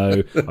don't want to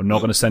know. I'm not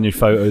going to send you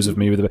photos of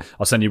me with the baby.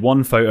 I'll send you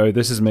one photo.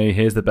 This is me.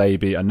 Here's the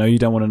baby. I know you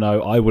don't want to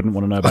know. I wouldn't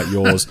want to know about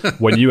yours.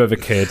 When you have a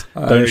kid,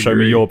 don't show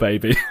me your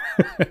baby.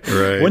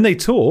 Right. When they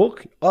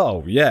talk,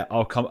 oh yeah,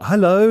 I'll come.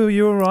 Hello,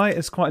 you all right?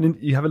 It's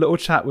you have a little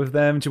chat with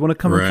them. Do you want to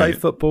come and play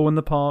football in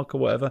the park or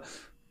whatever?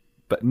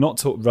 But not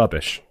talk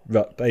rubbish.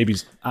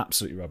 Baby's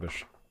absolutely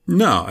rubbish.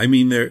 No, I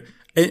mean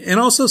and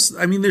also,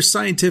 I mean, there's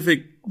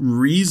scientific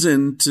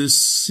reason to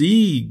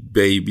see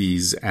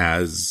babies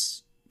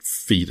as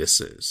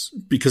fetuses,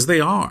 because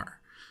they are.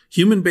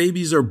 Human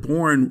babies are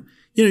born,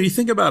 you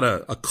think about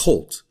a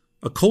colt.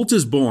 A colt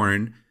is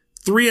born,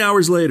 3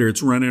 hours later,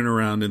 it's running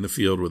around in the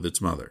field with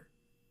its mother,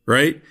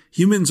 right?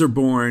 Humans are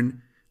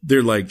born,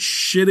 they're like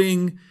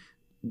shitting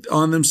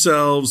on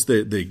themselves.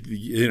 They're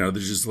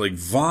just like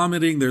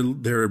vomiting.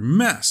 They're a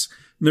mess.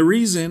 And the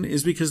reason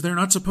is because they're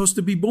not supposed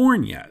to be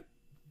born yet.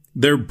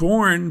 They're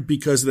born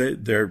because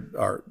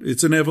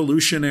it's an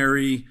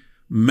evolutionary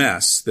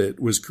mess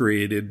that was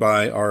created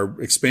by our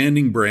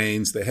expanding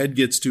brains. The head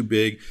gets too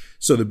big,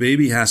 so the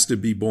baby has to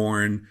be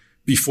born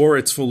before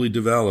it's fully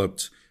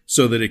developed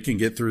so that it can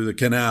get through the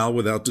canal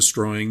without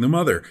destroying the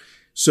mother.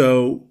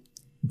 So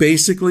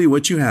basically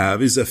what you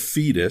have is a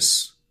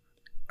fetus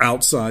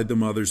outside the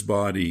mother's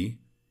body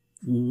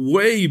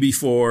way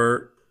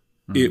before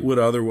it would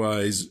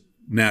otherwise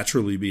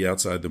naturally be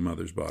outside the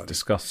mother's body.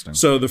 Disgusting.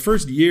 So the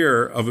first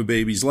year of a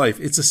baby's life,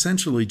 it's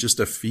essentially just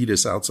a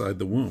fetus outside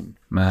the womb.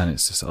 Man,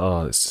 it's just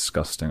it's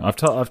disgusting. I've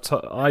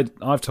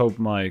told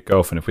my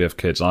girlfriend if we have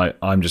kids,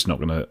 I'm just not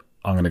gonna.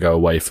 I'm gonna go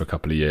away for a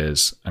couple of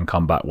years and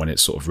come back when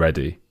it's sort of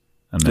ready,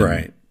 and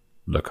then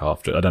look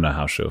after it. I don't know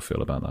how she'll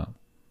feel about that.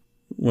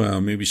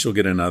 Well, maybe she'll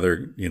get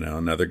another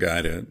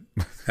guy to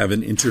have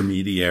an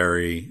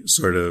intermediary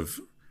sort of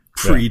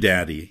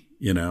pre-daddy,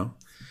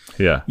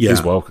 Yeah,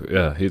 he's welcome.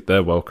 Yeah,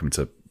 they're welcome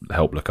to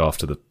help look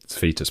after the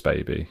fetus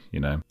baby.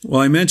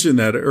 Well, I mentioned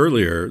that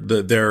earlier.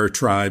 That there are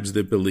tribes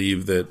that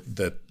believe that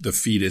the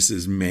fetus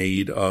is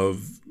made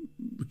of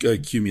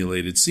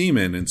accumulated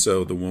semen, and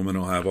so the woman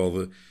will have all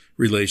the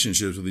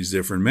relationships with these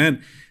different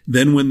men.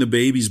 Then, when the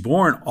baby's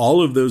born,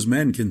 all of those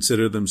men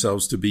consider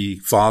themselves to be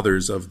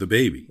fathers of the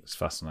baby. It's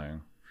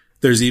fascinating.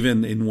 There's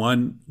even in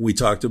one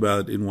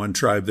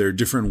tribe, there are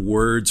different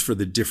words for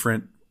the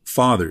different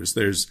fathers.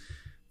 There's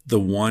the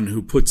one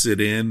who puts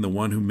it in, the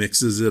one who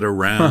mixes it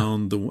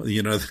around,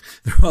 there are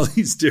all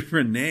these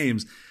different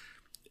names.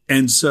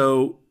 And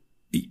so,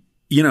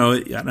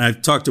 and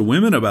I've talked to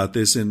women about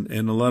this, and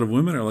a lot of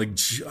women are like,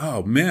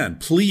 oh man,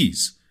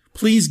 please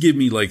give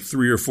me like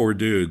 3 or 4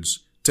 dudes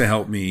to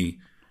help me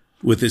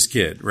with this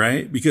kid,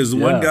 right? Because the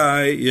one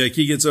guy,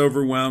 he gets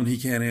overwhelmed, he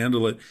can't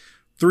handle it.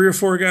 3 or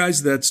 4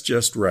 guys, that's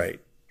just right.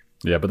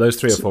 Yeah, but those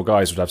 3 or 4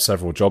 guys would have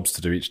several jobs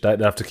to do each day.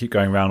 They'd have to keep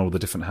going around all the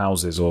different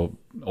houses or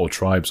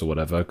tribes or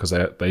whatever, because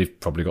they've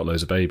probably got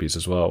loads of babies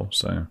as well.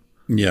 So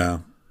yeah.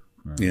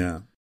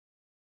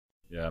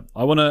 Yeah,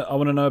 I want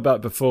to know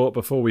about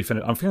before we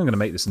finish. I think I'm going to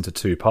make this into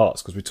 2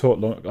 parts because we talk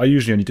long. I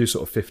usually only do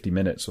sort of 50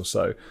 minutes or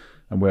so,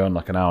 and we're on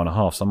like an hour and a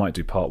half. So I might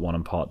do part 1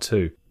 and part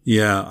 2.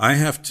 Yeah, I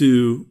have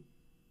to.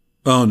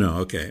 Oh no,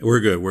 okay, we're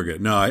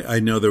good. No,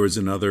 I know there was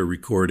another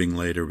recording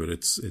later, but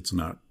it's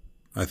not.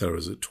 I thought it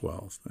was at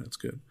 12. That's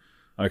good.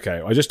 Okay,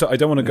 I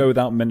don't want to go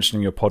without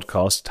mentioning your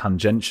podcast.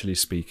 Tangentially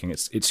speaking,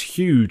 it's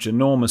huge,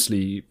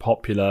 enormously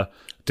popular.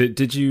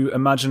 Did you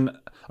imagine?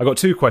 I got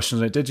 2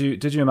 questions. Did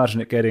you imagine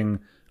it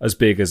getting as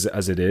big as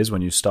it is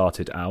when you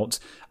started out,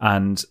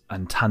 and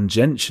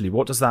tangentially,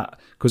 what does that?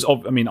 Because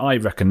I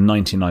reckon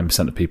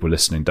 99% of people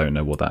listening don't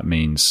know what that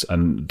means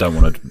and don't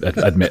want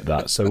to admit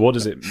that. So what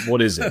is it?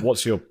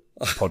 What's your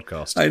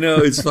podcast? I know,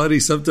 it's funny.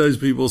 Sometimes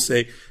people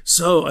say,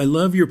 "So I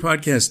love your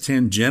podcast,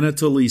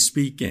 tangentially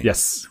speaking."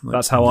 Yes,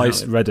 that's how I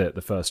read it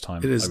the first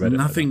time. It has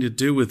nothing to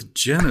do with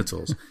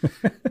genitals.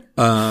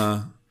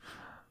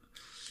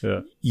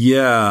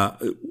 Yeah.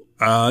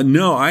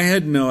 No, I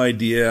had no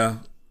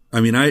idea. I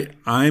mean,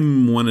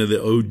 I'm one of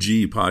the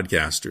OG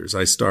podcasters.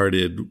 I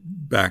started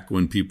back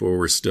when people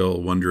were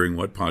still wondering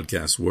what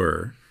podcasts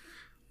were.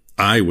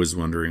 I was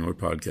wondering what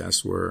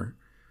podcasts were.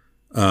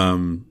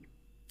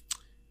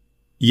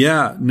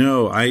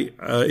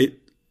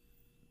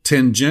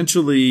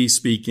 Tangentially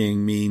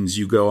speaking means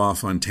you go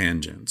off on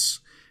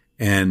tangents.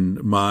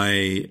 And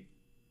my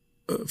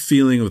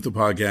feeling with the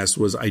podcast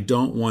was I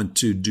don't want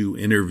to do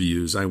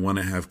interviews. I want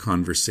to have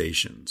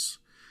conversations.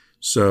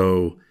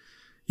 So,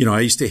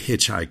 I used to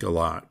hitchhike a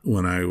lot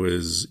when I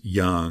was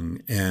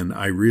young, and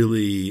I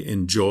really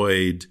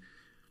enjoyed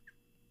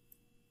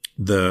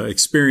the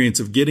experience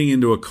of getting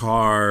into a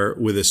car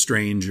with a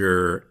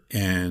stranger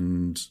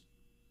and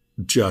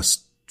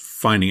just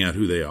finding out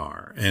who they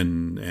are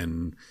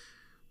and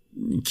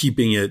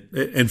keeping it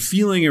and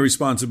feeling a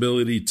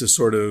responsibility to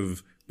sort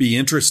of be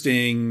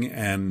interesting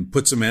and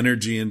put some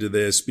energy into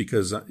this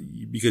because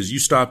you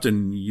stopped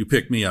and you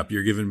picked me up.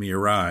 You're giving me a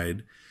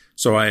ride.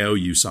 So I owe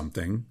you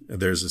something.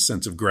 There's a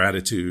sense of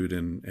gratitude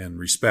and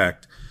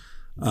respect.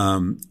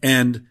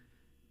 It's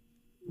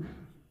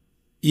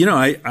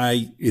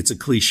a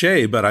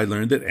cliche, but I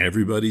learned that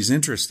everybody's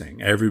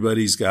interesting.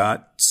 Everybody's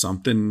got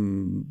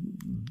something,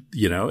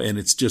 and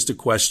it's just a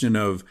question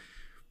of,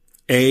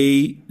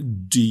 A,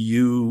 do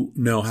you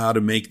know how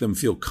to make them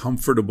feel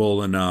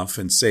comfortable enough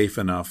and safe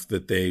enough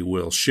that they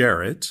will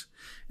share it?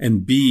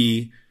 And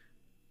B,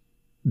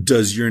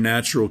 does your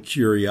natural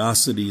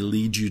curiosity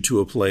lead you to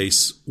a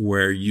place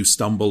where you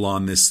stumble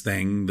on this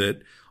thing that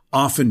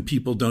often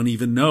people don't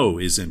even know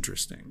is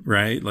interesting,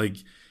 right? Like,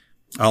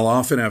 I'll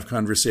often have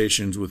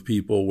conversations with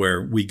people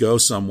where we go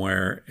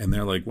somewhere and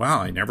they're like,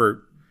 wow, I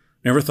never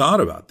thought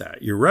about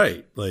that. You're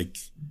right. Like,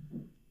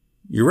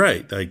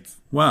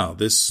 wow,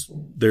 there's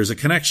a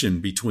connection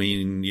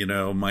between,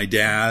 my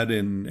dad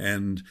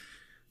and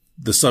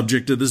the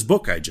subject of this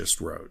book I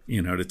just wrote,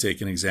 to take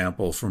an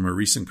example from a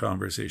recent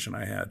conversation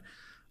I had.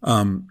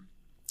 And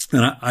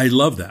I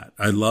love that.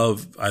 I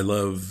love,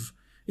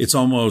 it's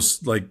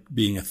almost like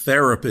being a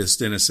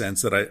therapist in a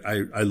sense that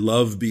I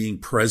love being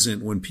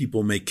present when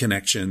people make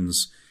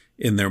connections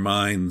in their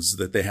minds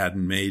that they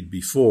hadn't made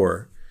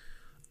before.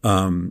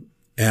 And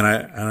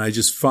I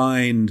just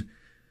find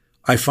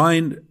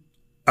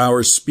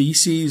our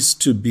species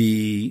to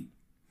be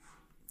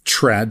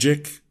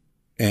tragic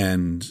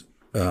and,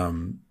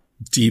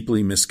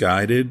 deeply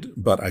misguided,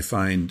 but I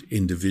find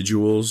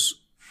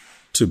individuals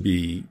to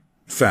be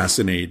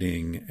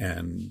fascinating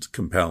and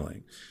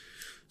compelling.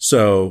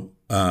 So,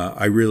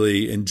 I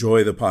really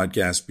enjoy the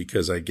podcast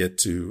because I get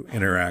to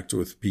interact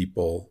with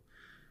people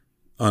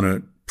on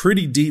a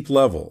pretty deep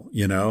level.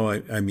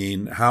 I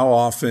mean, how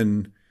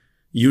often,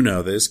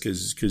 this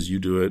because you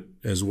do it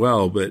as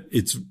well, but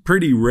it's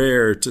pretty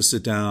rare to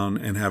sit down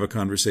and have a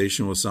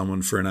conversation with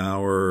someone for an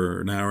hour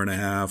or an hour and a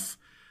half,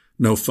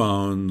 no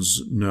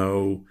phones,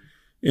 no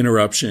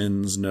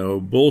interruptions, no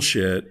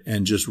bullshit,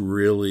 and just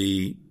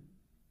really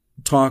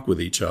talk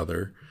with each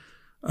other.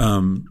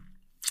 The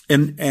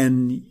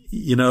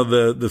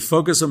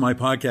focus of my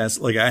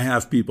podcast, like I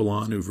have people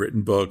on who've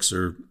written books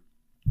or,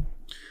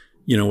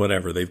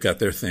 whatever, they've got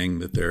their thing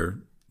that they're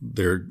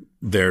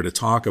there to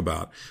talk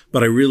about,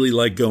 but I really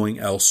like going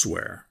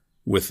elsewhere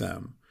with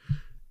them.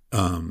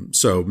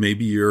 So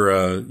maybe you're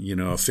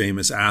a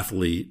famous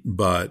athlete,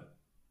 but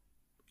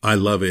I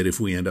love it if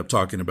we end up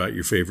talking about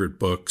your favorite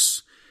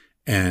books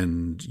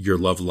and your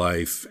love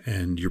life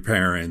and your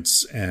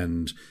parents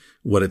and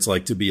what it's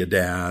like to be a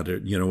dad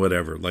or,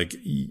 whatever. Like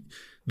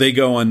they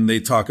go and they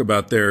talk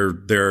about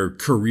their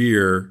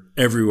career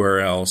everywhere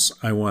else.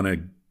 I want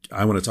to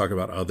talk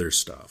about other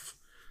stuff.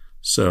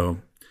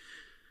 So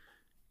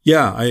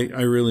yeah,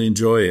 I really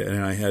enjoy it.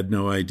 And I had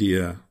no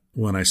idea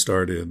when I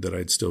started that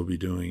I'd still be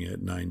doing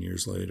it 9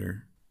 years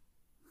later.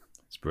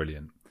 It's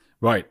brilliant.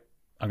 Right.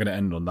 I'm going to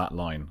end on that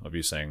line of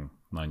you saying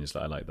 9 years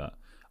later. I like that.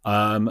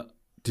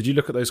 Did you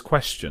look at those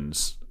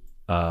questions?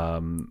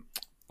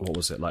 What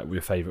was it like?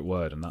 Your favorite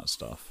word and that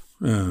stuff?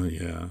 Oh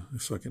yeah. I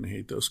fucking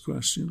hate those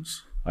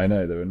questions. I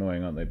know they're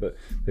annoying, aren't they? But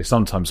they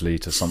sometimes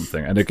lead to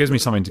something, and it gives me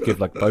something to give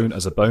like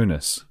as a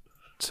bonus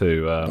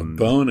to a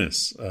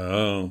bonus.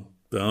 Oh,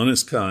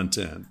 bonus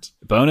content.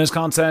 Bonus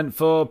content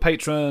for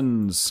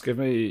patrons. Give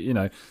me,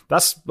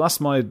 that's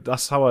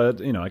how I,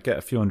 I get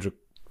a few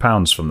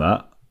 £100 from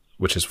that,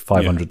 which is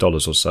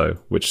 $500 or so,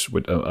 which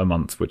a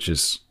month, which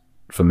is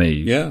for me.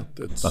 Yeah,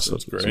 that's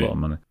great. That's a lot of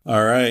money.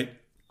 All right,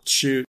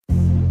 shoot.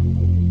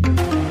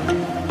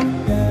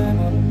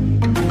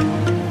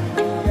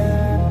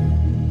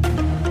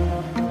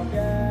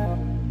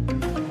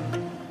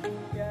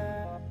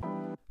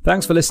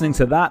 Thanks for listening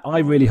to that. I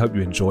really hope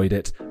you enjoyed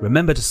it.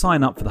 Remember to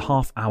sign up for the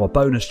half-hour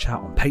bonus chat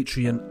on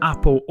Patreon,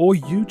 Apple or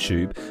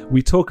YouTube.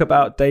 We talk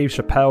about Dave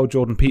Chappelle,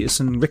 Jordan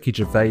Peterson, Ricky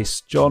Gervais,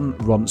 John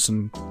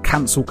Ronson,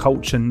 cancel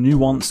culture,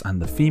 nuance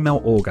and the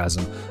female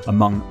orgasm,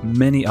 among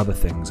many other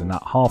things in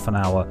that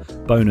half-an-hour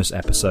bonus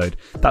episode.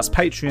 That's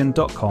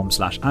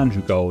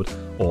patreon.com/Andrew Gold,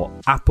 or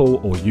Apple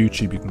or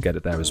YouTube. You can get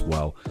it there as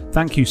well.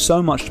 Thank you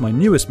so much to my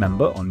newest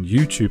member on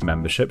YouTube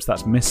memberships.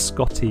 That's Miss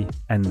Scotty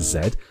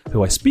NZ,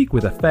 who I speak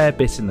with a fair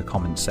bit in the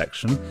comments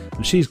section,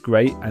 and she's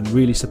great and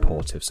really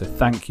supportive, so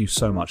thank you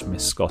so much,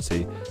 Miss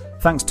Scotty.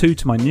 Thanks too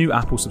to my new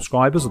Apple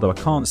subscribers, although I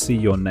can't see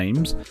your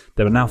names.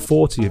 There are now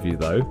 40 of you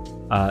though,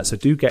 so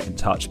do get in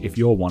touch if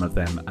you're one of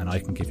them and I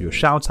can give you a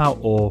shout out,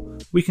 or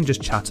we can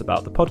just chat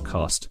about the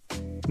podcast.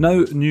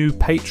 No new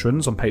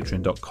patrons on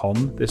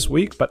patreon.com this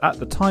week, but at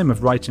the time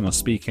of writing or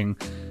speaking,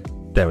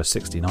 there are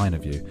 69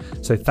 of you,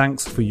 so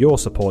thanks for your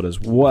support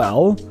as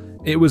well.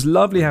 It was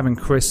lovely having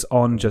Chris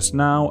on just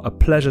now, a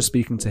pleasure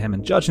speaking to him,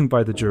 and judging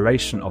by the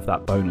duration of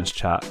that bonus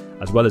chat,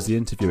 as well as the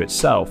interview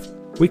itself,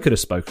 we could have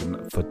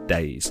spoken for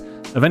days.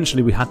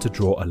 Eventually we had to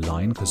draw a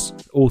line because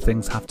all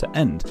things have to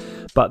end,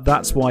 but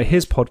that's why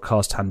his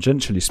podcast,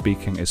 Tangentially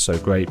Speaking, is so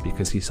great,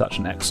 because he's such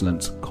an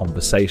excellent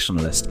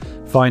conversationalist.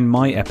 Find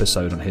my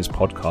episode on his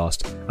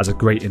podcast as a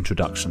great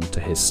introduction to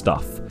his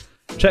stuff.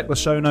 Check the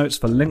show notes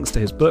for links to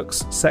his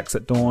books, Sex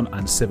at Dawn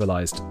and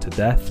Civilized to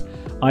Death.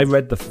 I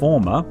read the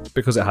former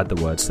because it had the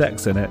word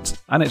sex in it,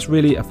 and it's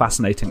really a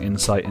fascinating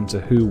insight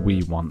into who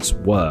we once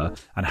were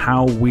and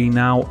how we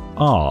now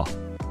are.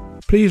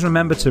 Please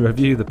remember to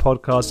review the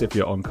podcast if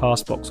you're on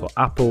Castbox or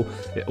Apple.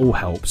 It all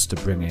helps to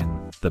bring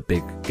in the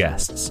big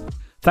guests.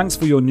 Thanks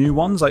for your new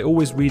ones. I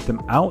always read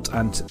them out,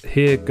 and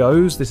here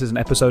goes. This is an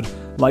episode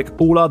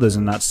like all others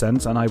in that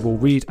sense, and I will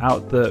read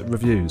out the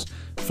reviews.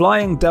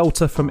 Flying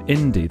Delta from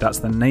Indy. That's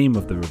the name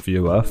of the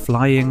reviewer.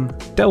 Flying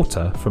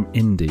Delta from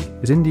Indy.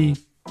 Is Indy...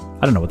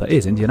 I don't know what that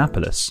is.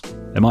 Indianapolis.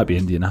 It might be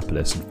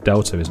Indianapolis.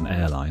 Delta is an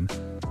airline,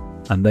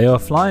 and they are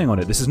flying on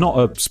it. This is not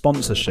a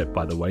sponsorship,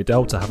 by the way.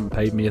 Delta haven't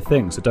paid me a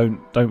thing, so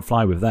don't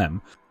fly with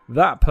them.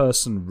 That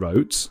person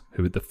wrote,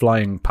 who the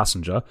flying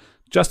passenger,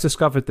 just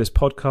discovered this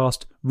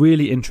podcast,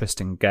 really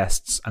interesting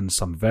guests, and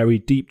some very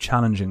deep,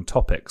 challenging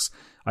topics.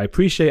 I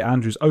appreciate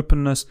Andrew's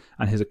openness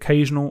and his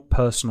occasional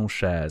personal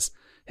shares.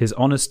 His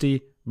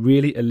honesty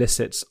really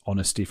elicits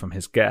honesty from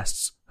his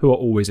guests, who are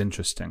always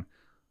interesting.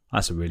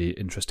 That's a really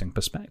interesting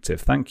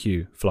perspective. Thank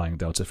you, Flying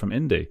Delta from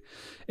Indy.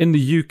 In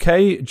the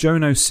UK,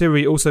 Jono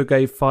Siri also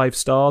gave 5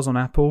 stars on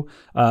Apple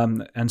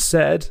and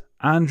said,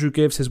 Andrew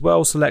gives his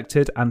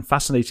well-selected and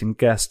fascinating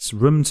guests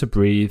room to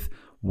breathe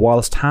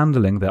whilst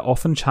handling their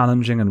often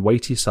challenging and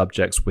weighty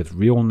subjects with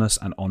realness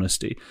and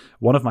honesty.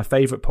 One of my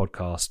favourite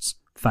podcasts.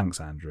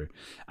 Thanks, Andrew.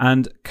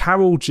 And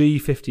Carol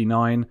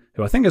G59,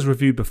 who I think has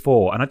reviewed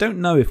before, and I don't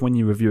know if when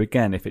you review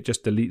again, if it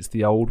just deletes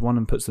the old one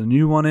and puts the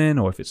new one in,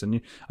 or if it's a new...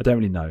 I don't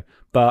really know.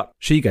 But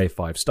she gave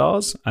 5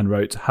 stars and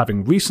wrote,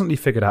 having recently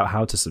figured out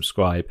how to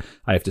subscribe,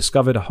 I have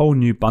discovered a whole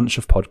new bunch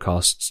of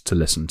podcasts to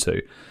listen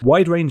to.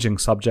 Wide-ranging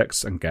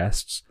subjects and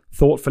guests,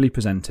 thoughtfully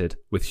presented,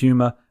 with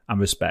humour and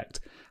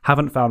respect.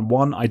 Haven't found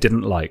one I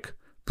didn't like.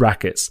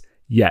 Brackets.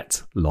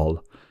 Yet.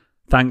 Lol.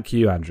 Thank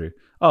you, Andrew.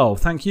 Oh,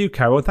 thank you,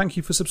 Carol. Thank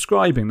you for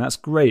subscribing. That's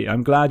great.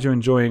 I'm glad you're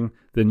enjoying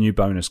the new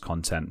bonus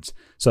content.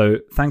 So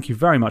thank you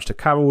very much to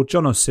Carol,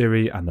 John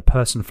O'Siri, and the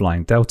person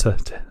Flying Delta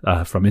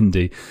from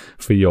Indy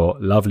for your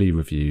lovely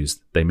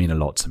reviews. They mean a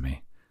lot to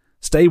me.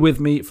 Stay with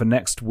me for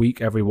next week,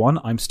 everyone.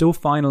 I'm still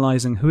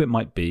finalising who it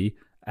might be,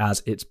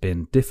 as it's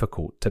been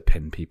difficult to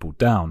pin people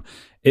down.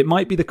 It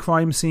might be the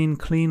crime scene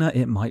cleaner.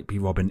 It might be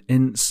Robin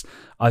Ince.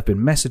 I've been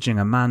messaging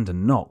Amanda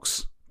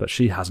Knox, but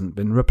she hasn't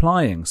been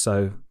replying,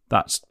 so...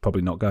 that's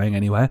probably not going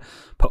anywhere,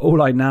 but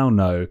all I now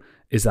know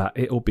is that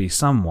it'll be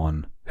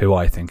someone who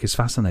I think is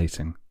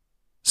fascinating.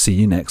 See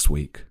you next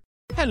week.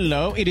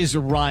 Hello, it is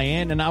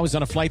Ryan, and I was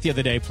on a flight the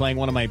other day playing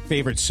one of my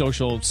favorite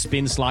social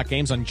spin slot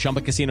games on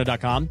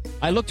ChumbaCasino.com.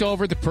 I looked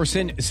over at the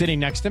person sitting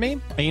next to me,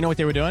 and you know what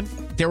they were doing?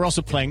 They were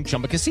also playing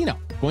Chumba Casino.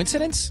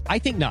 Coincidence? I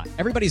think not.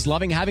 Everybody's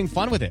loving having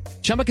fun with it.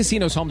 Chumba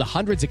Casino is home to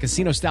hundreds of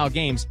casino-style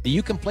games that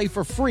you can play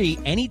for free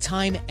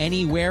anytime,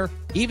 anywhere,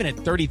 even at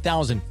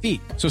 30,000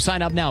 feet. So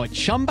sign up now at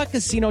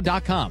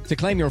ChumbaCasino.com to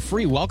claim your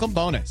free welcome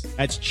bonus.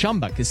 That's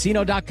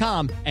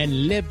ChumbaCasino.com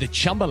and live the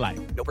Chumba life.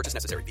 No purchase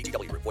necessary.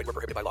 VGW. Void where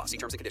prohibited by law. See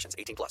terms and conditions.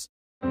 18+.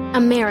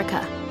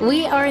 America.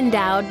 We are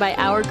endowed by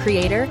our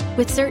Creator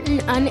with certain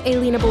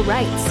unalienable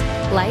rights.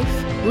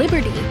 Life,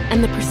 liberty,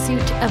 and the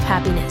pursuit of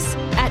happiness.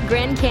 At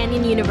Grand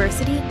Canyon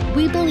University,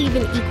 we believe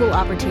in equal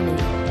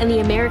opportunity, and the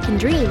American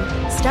dream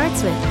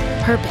starts with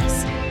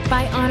purpose.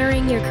 By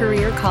honoring your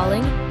career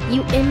calling,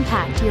 you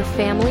impact your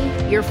family,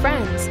 your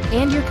friends,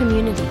 and your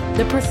community.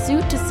 The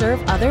pursuit to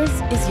serve others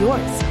is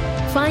yours.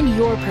 Find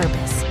your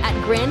purpose at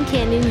Grand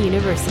Canyon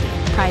University.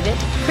 Private,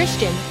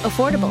 Christian,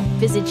 affordable.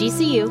 Visit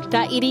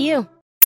gcu.edu.